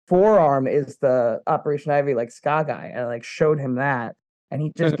 My forearm is the Operation Ivy like ska guy, and I like showed him that, and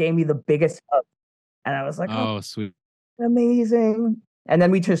he just gave me the biggest hug. And I was like, oh sweet. Amazing. And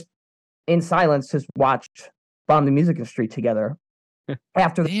then we just in silence just watched Bomb the Music Industry together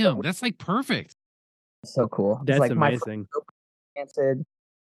after the Damn, that's like perfect. So cool. That's like amazing.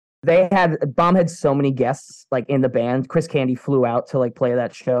 Bomb had so many guests like in the band. Chris Candy flew out to like play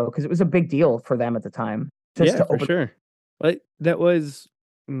that show because it was a big deal for them at the time. For sure. Like that was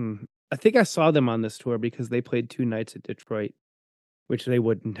I think I saw them on this tour because they played 2 nights at Detroit, which they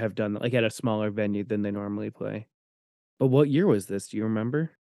wouldn't have done like at a smaller venue than they normally play. But what year was this? Do you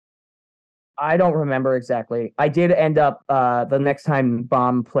remember? I don't remember exactly. I did end up the next time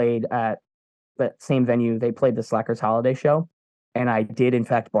Bomb played at that same venue, they played the Slackers Holiday Show, and I did in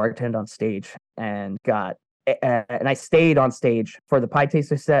fact bartend on stage and and I stayed on stage for the Pie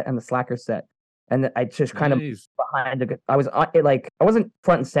Taster set and the Slackers set, and I just kind of behind I was like I wasn't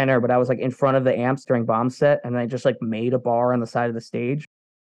front and center, but I was like in front of the amps during Bomb set, and I just like made a bar on the side of the stage,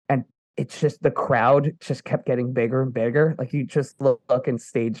 and it's just the crowd just kept getting bigger and bigger. Like you just look and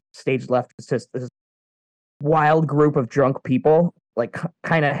stage left was just this wild group of drunk people, like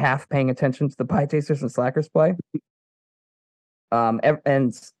kind of half paying attention to the Pie Tasters and Slackers play.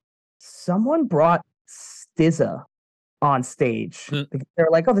 And someone brought Stizza on stage. They're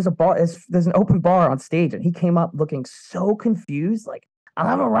like, "Oh, there's a bar. There's an open bar on stage," and he came up looking so confused, like, "I'll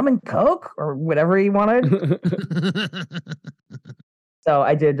have a rum and coke" or whatever he wanted. So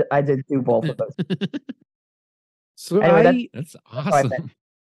I did do both of those. So anyway, that's awesome.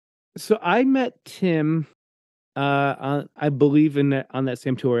 So I met Tim I believe on that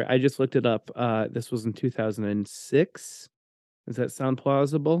same tour. I just looked it up. This was in 2006. Does that sound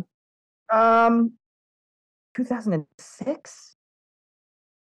plausible? 2006?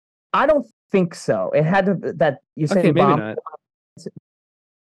 I don't think so. It had to that you said Okay, maybe bomb.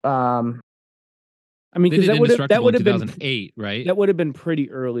 not. I mean, They because did that would Indestructible in have been 2008, right? that would have been pretty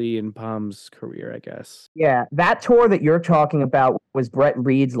early in Palm's career, I guess. Yeah, that tour that you're talking about was Brett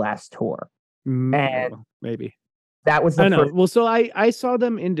Reed's last tour, and Maybe. that was I the don't know. first. Well, so I saw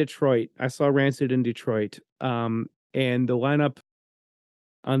them in Detroit. I saw Rancid in Detroit. And the lineup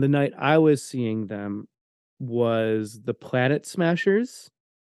on the night I was seeing them was the Planet Smashers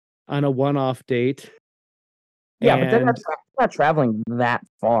on a one-off date. Yeah, but they're And not traveling that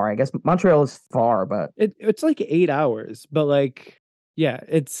far. I guess Montreal is far, but it's like 8 hours, but like, yeah,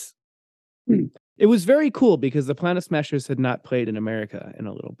 it was very cool because the Planet Smashers had not played in America in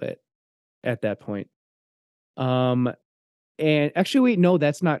a little bit at that point. And actually, wait, no,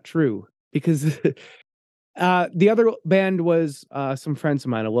 that's not true because the other band was some friends of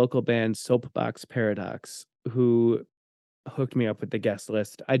mine, a local band, Soapbox Paradox, who hooked me up with the guest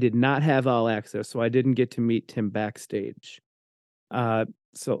list. I did not have all access, so I didn't get to meet Tim backstage.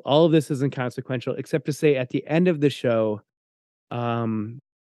 So all of this is inconsequential, except to say at the end of the show, Tim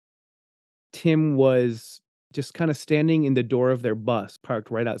was just kind of standing in the door of their bus, parked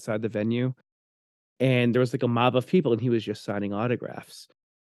right outside the venue. And there was like a mob of people, and he was just signing autographs.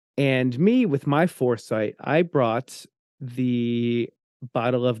 And me, with my foresight, I brought the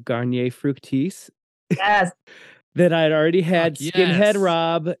bottle of Garnier Fructis yes, that I'd already had Fuck Skinhead yes.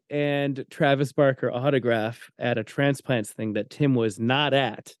 Rob and Travis Barker autograph at a transplants thing that Tim was not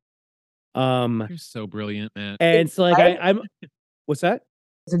at. You're so brilliant, Matt. And so like I'm what's that?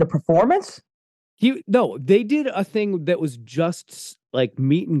 is it a performance? No, they did a thing that was just like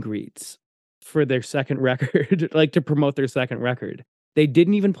meet and greets for their second record, like to promote their second record. They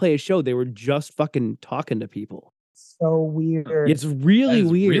didn't even play a show. They were just fucking talking to people. So weird. It's really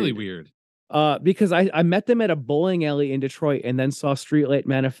weird. Really weird. Because I met them at a bowling alley in Detroit and then saw Streetlight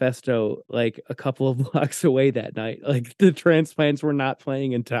Manifesto like a couple of blocks away that night. Like the transplants were not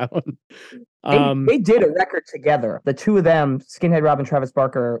playing in town. They did a record together. The two of them, Skinhead Rob and Travis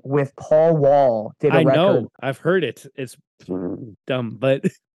Barker, with Paul Wall, did a I record. know. I've heard it. It's dumb, but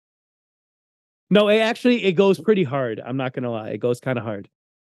no, it goes pretty hard. I'm not gonna lie. It goes kind of hard.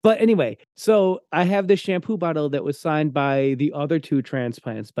 But anyway, so I have this shampoo bottle that was signed by the other two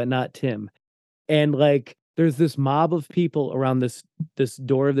transplants, but not Tim. And like there's this mob of people around this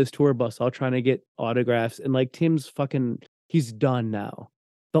door of this tour bus all trying to get autographs. And like Tim's he's done now.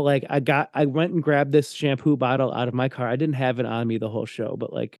 But like I went and grabbed this shampoo bottle out of my car. I didn't have it on me the whole show,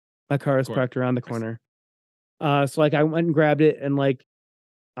 but like my car is parked around the corner. So like I went and grabbed it and like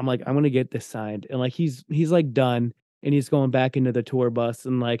I'm like, I'm gonna get this signed. And like he's like done and he's going back into the tour bus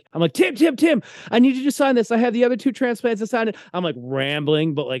and like I'm like, Tim, I need you to sign this. I have the other two transplants to sign it. I'm like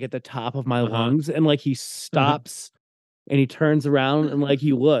rambling, but like at the top of my lungs, and like he stops and he turns around and like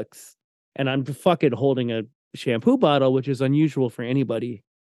he looks, and I'm fucking holding a shampoo bottle, which is unusual for anybody,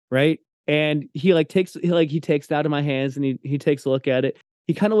 right? And he takes it out of my hands and he takes a look at it.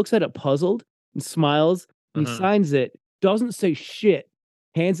 He kind of looks at it puzzled and smiles and he signs it, doesn't say shit,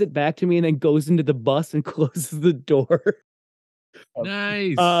 hands it back to me, and then goes into the bus and closes the door.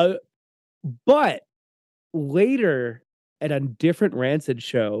 Nice. But later at a different Rancid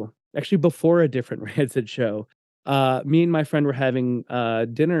show, actually before a different Rancid show, me and my friend were having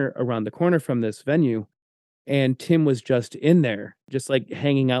dinner around the corner from this venue, and Tim was just in there, just like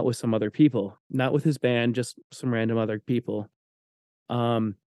hanging out with some other people, not with his band, just some random other people.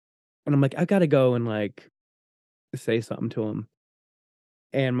 And I'm like, I gotta go and like say something to him.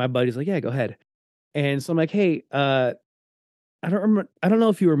 And my buddy's like, yeah, go ahead. And so I'm like, hey, I don't know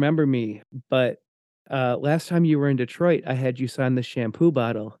if you remember me, but last time you were in Detroit, I had you sign the shampoo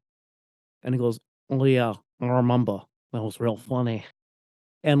bottle. And he goes, oh yeah, I remember. That was real funny.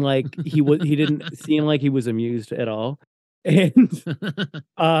 And like he didn't seem like he was amused at all. And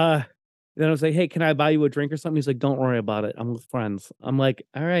then I was like, hey, can I buy you a drink or something? He's like, don't worry about it. I'm with friends. I'm like,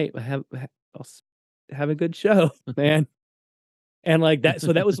 all right, have a good show, man. And like that,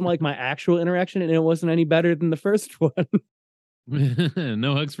 so that was like my actual interaction, and it wasn't any better than the first one.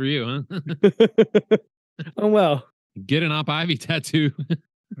 No hugs for you, huh? Oh well. Get an Op Ivy tattoo.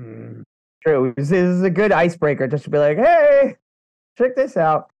 True. This is a good icebreaker just to be like, hey, check this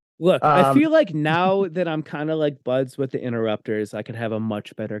out. Look, I feel like now that I'm kind of like buds with the Interrupters, I could have a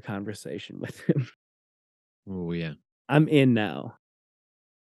much better conversation with him. Oh yeah. I'm in now.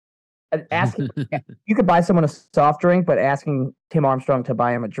 Asking you could buy someone a soft drink, but asking Tim Armstrong to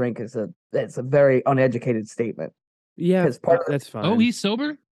buy him a drink is a very uneducated statement. Yeah, that's fine. Oh, he's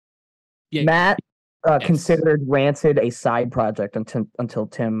sober? Yeah. Matt Yes. considered Rancid a side project until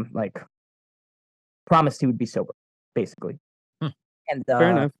Tim like promised he would be sober, basically. Huh. And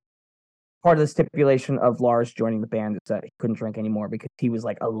fair enough. part of the stipulation of Lars joining the band is that he couldn't drink anymore because he was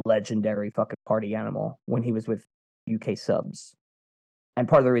like a legendary fucking party animal when he was with UK Subs. And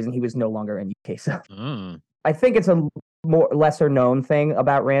part of the reason he was no longer in UK Subs. Oh. I think it's a more lesser known thing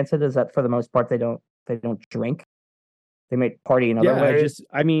about Rancid is that for the most part they don't drink. They make party in other ways.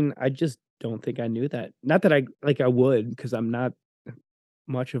 I just don't think I knew that. Not that I would, because I'm not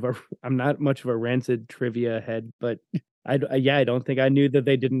much of a Rancid trivia head, but I don't think I knew that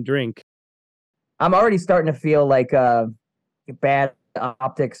they didn't drink. I'm already starting to feel like bad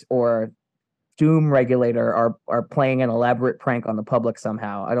Optix or Doom Regulator are playing an elaborate prank on the public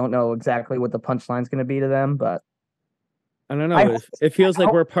somehow. I don't know exactly what the punchline's going to be to them, but I don't know. It feels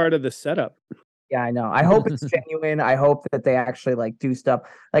like we're part of the setup. Yeah, I know. I hope it's genuine. I hope that they actually like do stuff.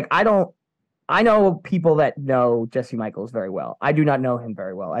 Like I know people that know Jesse Michaels very well. I do not know him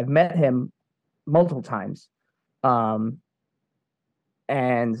very well. I've met him multiple times. And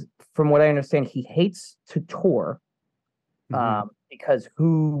from what I understand, he hates to tour. Because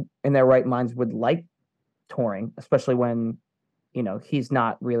who in their right minds would like touring, especially when, he's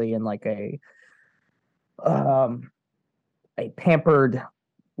not really in like a pampered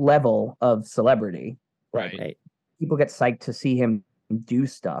level of celebrity. Right. People get psyched to see him do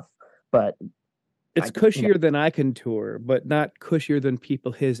stuff, but it's cushier than I can tour, but not cushier than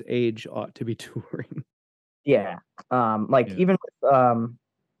people his age ought to be touring. Yeah. Even with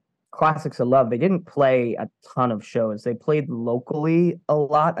Classics of Love, they didn't play a ton of shows. They played locally a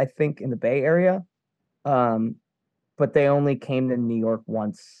lot, I think, in the Bay Area. But they only came to New York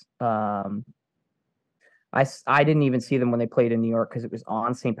once. I didn't even see them when they played in New York because it was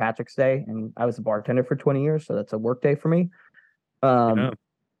on St. Patrick's Day, and I was a bartender for 20 years, so that's a work day for me.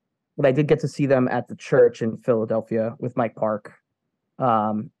 But I did get to see them at the church in Philadelphia with Mike Park.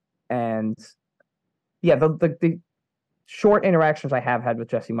 And yeah, the short interactions I have had with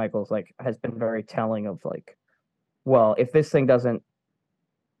Jesse Michaels has been very telling of well, if this thing doesn't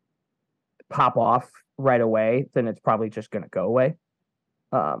pop off right away, then it's probably just going to go away.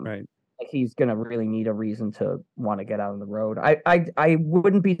 Right. He's going to really need a reason to want to get out on the road. I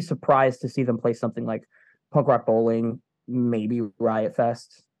wouldn't be surprised to see them play something like Punk Rock Bowling, maybe Riot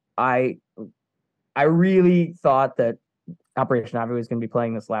Fest. I really thought that Operation Ivy was going to be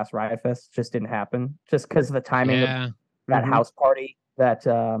playing this last Riot Fest. Just didn't happen. Just because of the timing of that house party that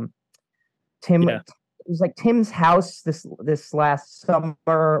Tim. Yeah. It was like Tim's house this last summer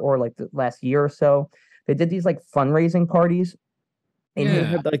or like the last year or so. They did these like fundraising parties. And they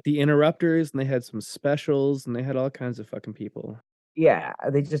had like the Interrupters, and they had some specials, and they had all kinds of fucking people. Yeah,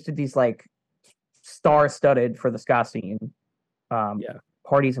 they just did these like star-studded for the ska scene.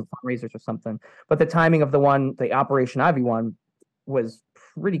 Parties and fundraisers or something. But the timing of the Operation Ivy one was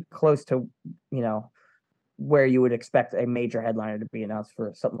pretty close to, where you would expect a major headliner to be announced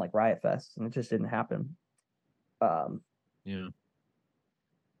for something like Riot Fest, and it just didn't happen. I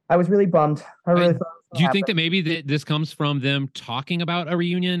was really bummed. I really thought. Do you think that maybe this comes from them talking about a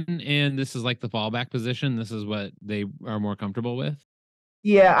reunion, and this is like the fallback position? This is what they are more comfortable with?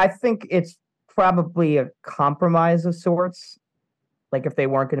 Yeah, I think it's probably a compromise of sorts. Like if they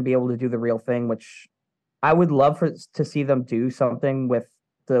weren't going to be able to do the real thing, which I would love to see them do something with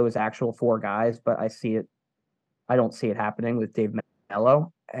those actual four guys, but I don't see it happening with Dave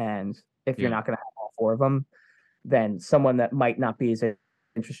Mello. And if you're not going to have all four of them, then someone that might not be as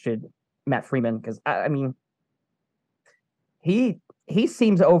interested, Matt Freeman, because I mean, he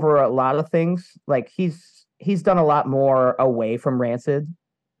seems over a lot of things. Like he's done a lot more away from Rancid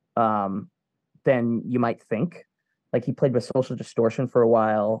than you might think. Like he played with Social Distortion for a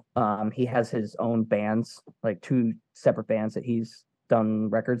while. He has his own bands, like two separate bands that he's done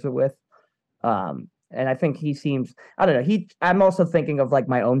records with. And I think he seems, I don't know. I'm also thinking of like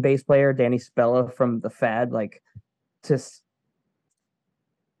my own bass player, Danny Spella from the Fad. Like,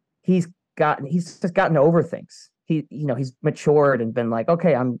 he's just gotten over things. He's matured and been like,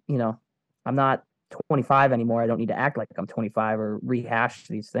 okay, I'm not 25 anymore. I don't need to act like I'm 25 or rehash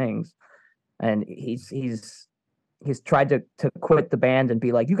these things. And he's tried to quit the band and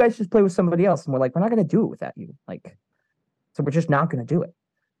be like, you guys just play with somebody else. And we're like, we're not going to do it without you. Like, so we're just not going to do it.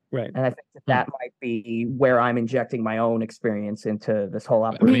 Right. And I think that might be where I'm injecting my own experience into this whole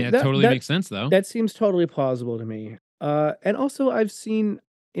operation. I mean, that totally makes sense, though. That seems totally plausible to me. And also, I've seen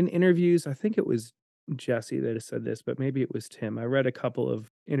in interviews, I think it was Jesse that said this, but maybe it was Tim. I read a couple of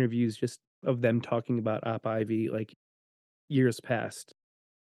interviews just of them talking about Op Ivy, like years past.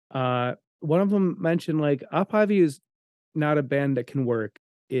 One of them mentioned like Op Ivy is not a band that can work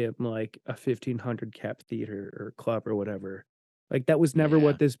in like a 1,500 cap theater or club or whatever. Like that was never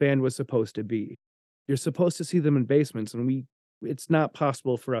what this band was supposed to be. You're supposed to see them in basements, and we it's not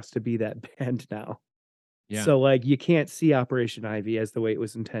possible for us to be that band now. Yeah. So like you can't see Operation Ivy as the way it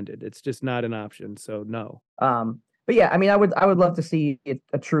was intended. It's just not an option. So no. But yeah, I mean, I would love to see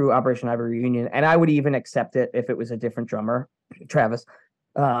a true Operation Ivy reunion, and I would even accept it if it was a different drummer, Travis.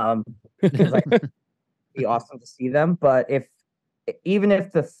 'Cause, like, it'd be awesome to see them. But even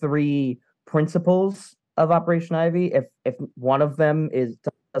if the three principals of Operation Ivy, if one of them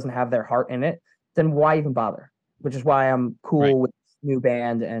doesn't have their heart in it, then why even bother? Which is why I'm cool with this new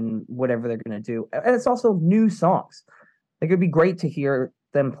band and whatever they're gonna do. And it's also new songs. Like it'd be great to hear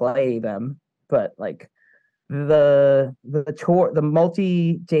them play them, but like the tour, the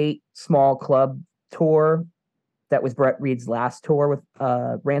multi-date small club tour that was Brett Reed's last tour with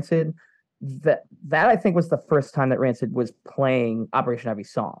Rancid, that I think was the first time that Rancid was playing Operation Ivy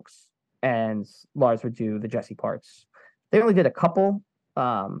songs, and Lars would do the Jesse parts. They only did a couple,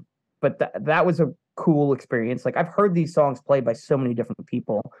 but that was a cool experience. Like I've heard these songs played by so many different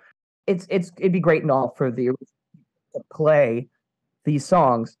people. It'd be great and all for the to play these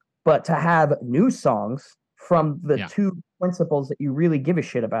songs, but to have new songs from the two principals that you really give a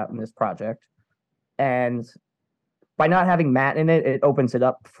shit about in this project. And by not having Matt in it, it opens it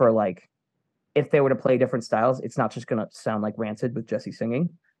up for like, if they were to play different styles, it's not just going to sound like Rancid with Jesse singing.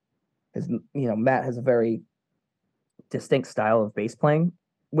 Because, Matt has a very distinct style of bass playing,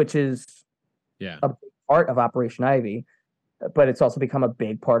 which is a big part of Operation Ivy, but it's also become a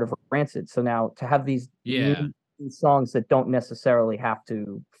big part of Rancid. So now to have these new songs that don't necessarily have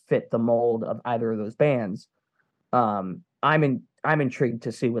to fit the mold of either of those bands, I'm intrigued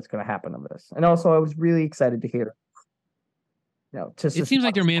to see what's going to happen on this. And also I was really excited to hear it seems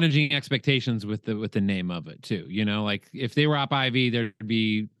like they're managing expectations with the name of it too. Like if they were Op Ivy, there'd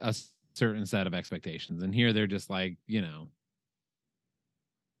be a certain set of expectations, and here they're just like,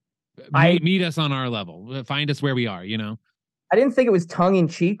 meet us on our level, find us where we are. I didn't think it was tongue in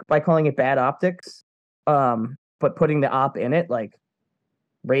cheek by calling it Bad Optics, but putting the op in it like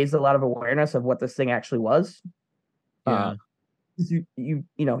raised a lot of awareness of what this thing actually was. Yeah. You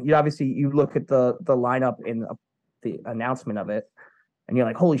obviously you look at the lineup in the announcement of it, and you're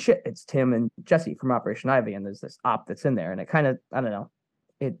like, holy shit, it's Tim and Jesse from Operation Ivy, and there's this op that's in there, and it kind of, I don't know,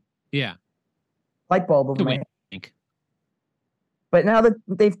 light bulb over my head. But now that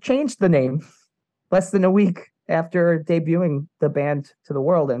they've changed the name less than a week after debuting the band to the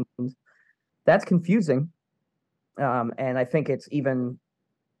world, and that's confusing. And I think it's even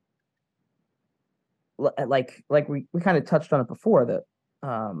like we kind of touched on it before, that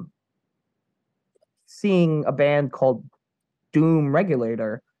seeing a band called Doom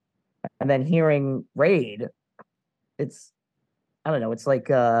Regulator and then hearing Raid, I don't know, it's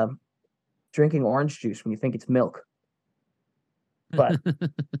like drinking orange juice when you think it's milk. But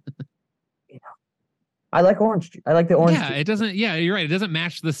I like orange juice. I like the orange juice. It doesn't, you're right. It doesn't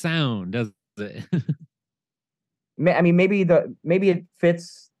match the sound, does it? I mean, maybe it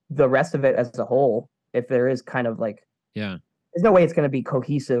fits the rest of it as a whole. If there is kind of like, there's no way it's going to be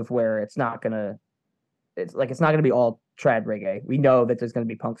cohesive where it's not going to be all trad reggae. We know that there's going to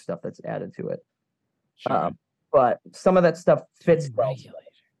be punk stuff that's added to it. Sure. But some of that stuff fits well.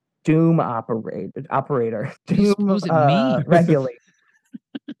 Doom operator. Doom Regulator.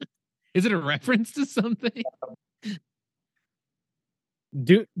 Is it a reference to something?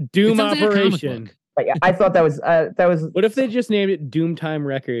 Doom Operation. But yeah, I thought that was. What if they just named it Doom Time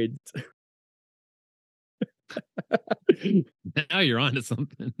Records? Now you're on to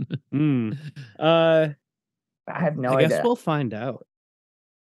something. I have no idea. I guess we'll find out.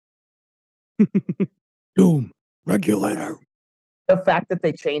 Doom Regulator. The fact that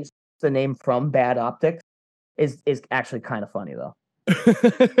they changed the name from Bad Optics is actually kind of funny, though.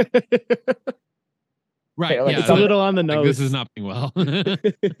 Right. It's a little on the nose. This is not being well.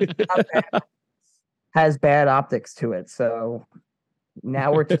 Has bad optics to it, so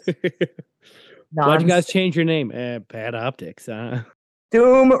now we're just. Why'd you guys change your name? Bad Optics, huh?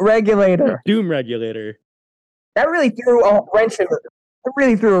 Doom Regulator. Doom Regulator. That really threw a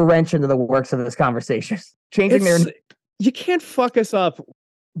wrench into the works of this conversation. Changing their. You can't fuck us up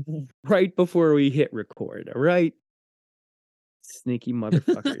right before we hit record, all right? Sneaky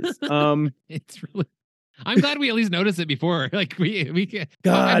motherfuckers. It's really. I'm glad we at least noticed it before. Like we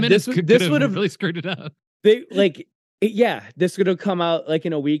God, this would have really screwed it up. They this would have come out like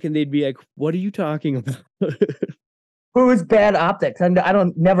in a week, and they'd be like, "What are you talking about?" Who is Bad Optics?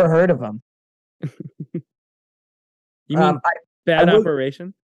 Never heard of them. You mean Bad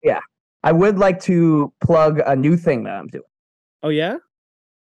Operation? Yeah, I would like to plug a new thing that I'm doing. Oh yeah,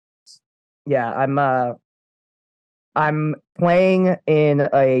 yeah. I'm playing in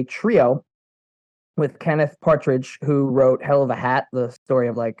a trio with Kenneth Partridge, who wrote Hell of a Hat, the story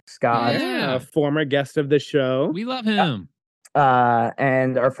of like Scott. Yeah. A former guest of the show. We love him.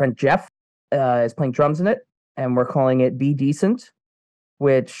 And our friend Jeff is playing drums in it, and we're calling it Be Decent,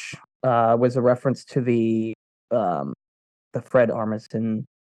 which was a reference to the Fred Armisen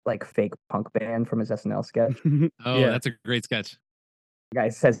like fake punk band from his SNL sketch. Oh, Yeah. that's a great sketch. The guy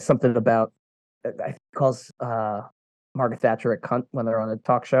says something about I think he calls Margaret Thatcher a cunt when they're on a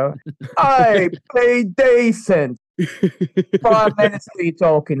talk show. I play decent. 5 minutes what are you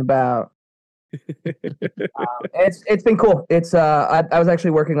talking about? It's been cool. It's I was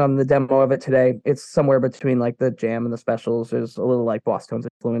actually working on the demo of it today. It's somewhere between like the jam and the specials. There's a little like Boss Tones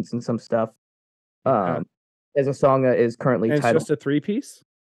influence and some stuff. There's a song that is currently And it's titled. just a 3-piece?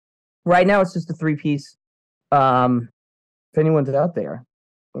 Right now, it's just a 3-piece. If anyone's out there,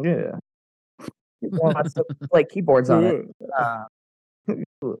 yeah, wants to play keyboards on it.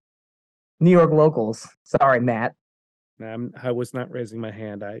 New York locals. Sorry, Matt. I was not raising my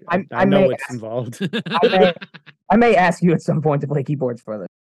hand. I I know may what's ask- involved. I may ask you at some point to play keyboards for this.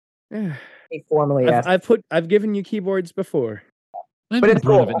 Yeah. I formally asked, I've given you keyboards before. I'm But in it's the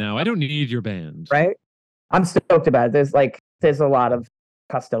brunt of cool. it now. I don't need your band. right? I'm stoked about it. There's a lot of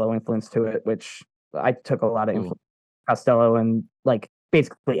Costello influence to it, which I took a lot of Cool. influence from Costello and like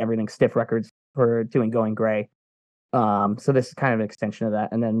basically everything Stiff Records for doing Going Gray. So this is kind of an extension of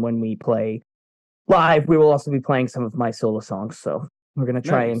that. And then when we play live, we will also be playing some of my solo songs. So we're gonna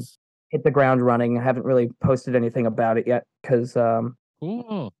try and Nice. hit the ground running. I haven't really posted anything about it yet because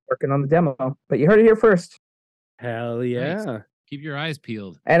Cool. working on the demo. But you heard it here first. Hell yeah. Keep your eyes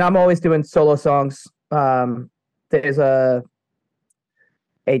peeled. And I'm always doing solo songs. There's a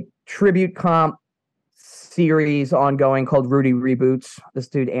tribute comp series ongoing called Rudy Reboots. This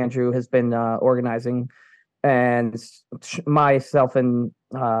dude Andrew has been organizing, and myself and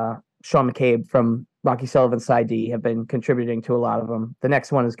Sean McCabe from Rocky Sullivan's Side D have been contributing to a lot of them. The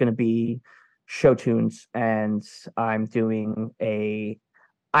next one is going to be show tunes, and I'm doing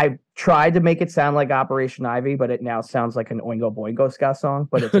I tried to make it sound like Operation Ivy, but it now sounds like an Oingo Boingo ska song,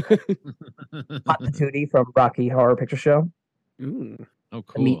 but it's Hot Patootie from Rocky Horror Picture Show, Ooh. Oh, the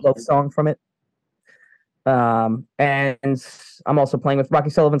cool. Meatloaf song from it. And I'm also playing with Rocky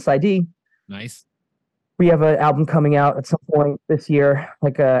Sullivan's Side D. Nice. We have an album coming out at some point this year,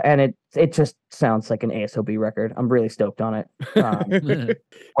 and it just sounds like an ASOB record. I'm really stoked on it.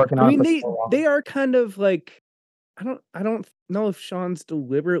 Working on I it mean, for so long. they are kind of like I don't know if Sean's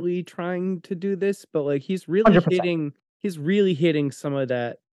deliberately trying to do this, but like he's really 100%. hitting some of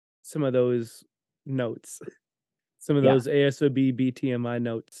those notes, some of Yeah. those ASOB BTMI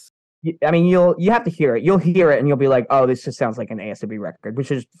notes. I mean, you have to hear it. You'll hear it, and you'll be like, "Oh, this just sounds like an ASOB record," which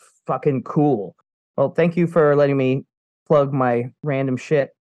is fucking cool. Well, thank you for letting me plug my random shit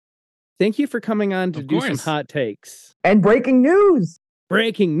Thank you for coming on to Of do some course. hot takes. and breaking news.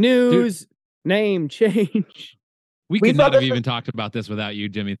 Breaking news, name change. We We could thought not have this was- even talked about this without you,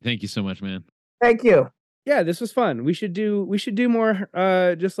 Jimmy. Thank you so much, man. Thank you. Yeah, this was fun. We should do more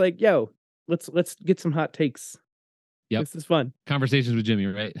just like, yo, let's get some hot takes. Yep. This is fun. Conversations with Jimmy,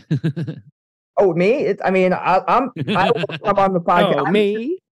 right? Oh, me? I will come on the podcast. Oh,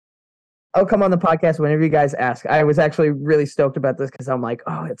 me? I'll come on the podcast whenever you guys ask. I was actually really stoked about this because I'm like,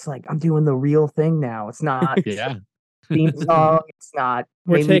 oh, it's like I'm doing the real thing now. It's not Yeah. theme song. It's not.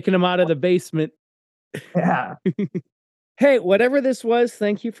 We're maybe- taking them out of the basement. Yeah. Hey, whatever this was,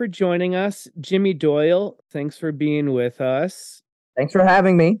 thank you for joining us. Jimmy Doyle, thanks for being with us. Thanks for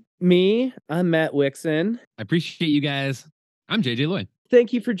having me. Me, I'm Matt Wixon. I appreciate you guys. I'm JJ Lloyd.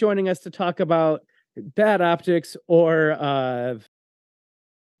 Thank you for joining us to talk about Bad Optics or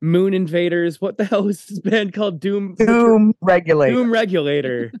Moon Invaders. What the hell is this band called? Doom Regulator. Doom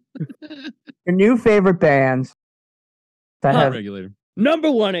Regulator. Your new favorite bands that have Regulator.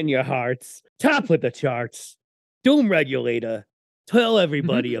 Number one in your hearts. Top of the charts. Doom Regulator. Tell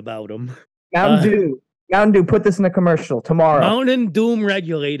everybody about them. Mountain Dew. Mountain Dew, put this in a commercial tomorrow. Mountain Doom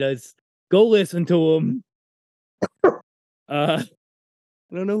Regulators. Go listen to them. I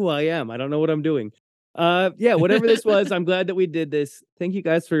don't know who I am. I don't know what I'm doing. Yeah, whatever this was, I'm glad that we did this. Thank you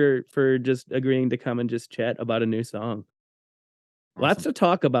guys for just agreeing to come and just chat about a new song. Lots to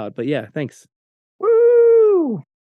talk about, but yeah, thanks.